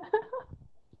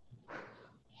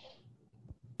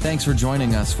 Thanks for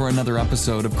joining us for another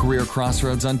episode of Career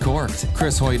Crossroads Uncorked.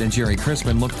 Chris Hoyt and Jerry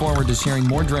Crispin look forward to sharing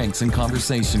more drinks and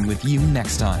conversation with you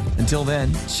next time. Until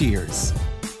then, cheers.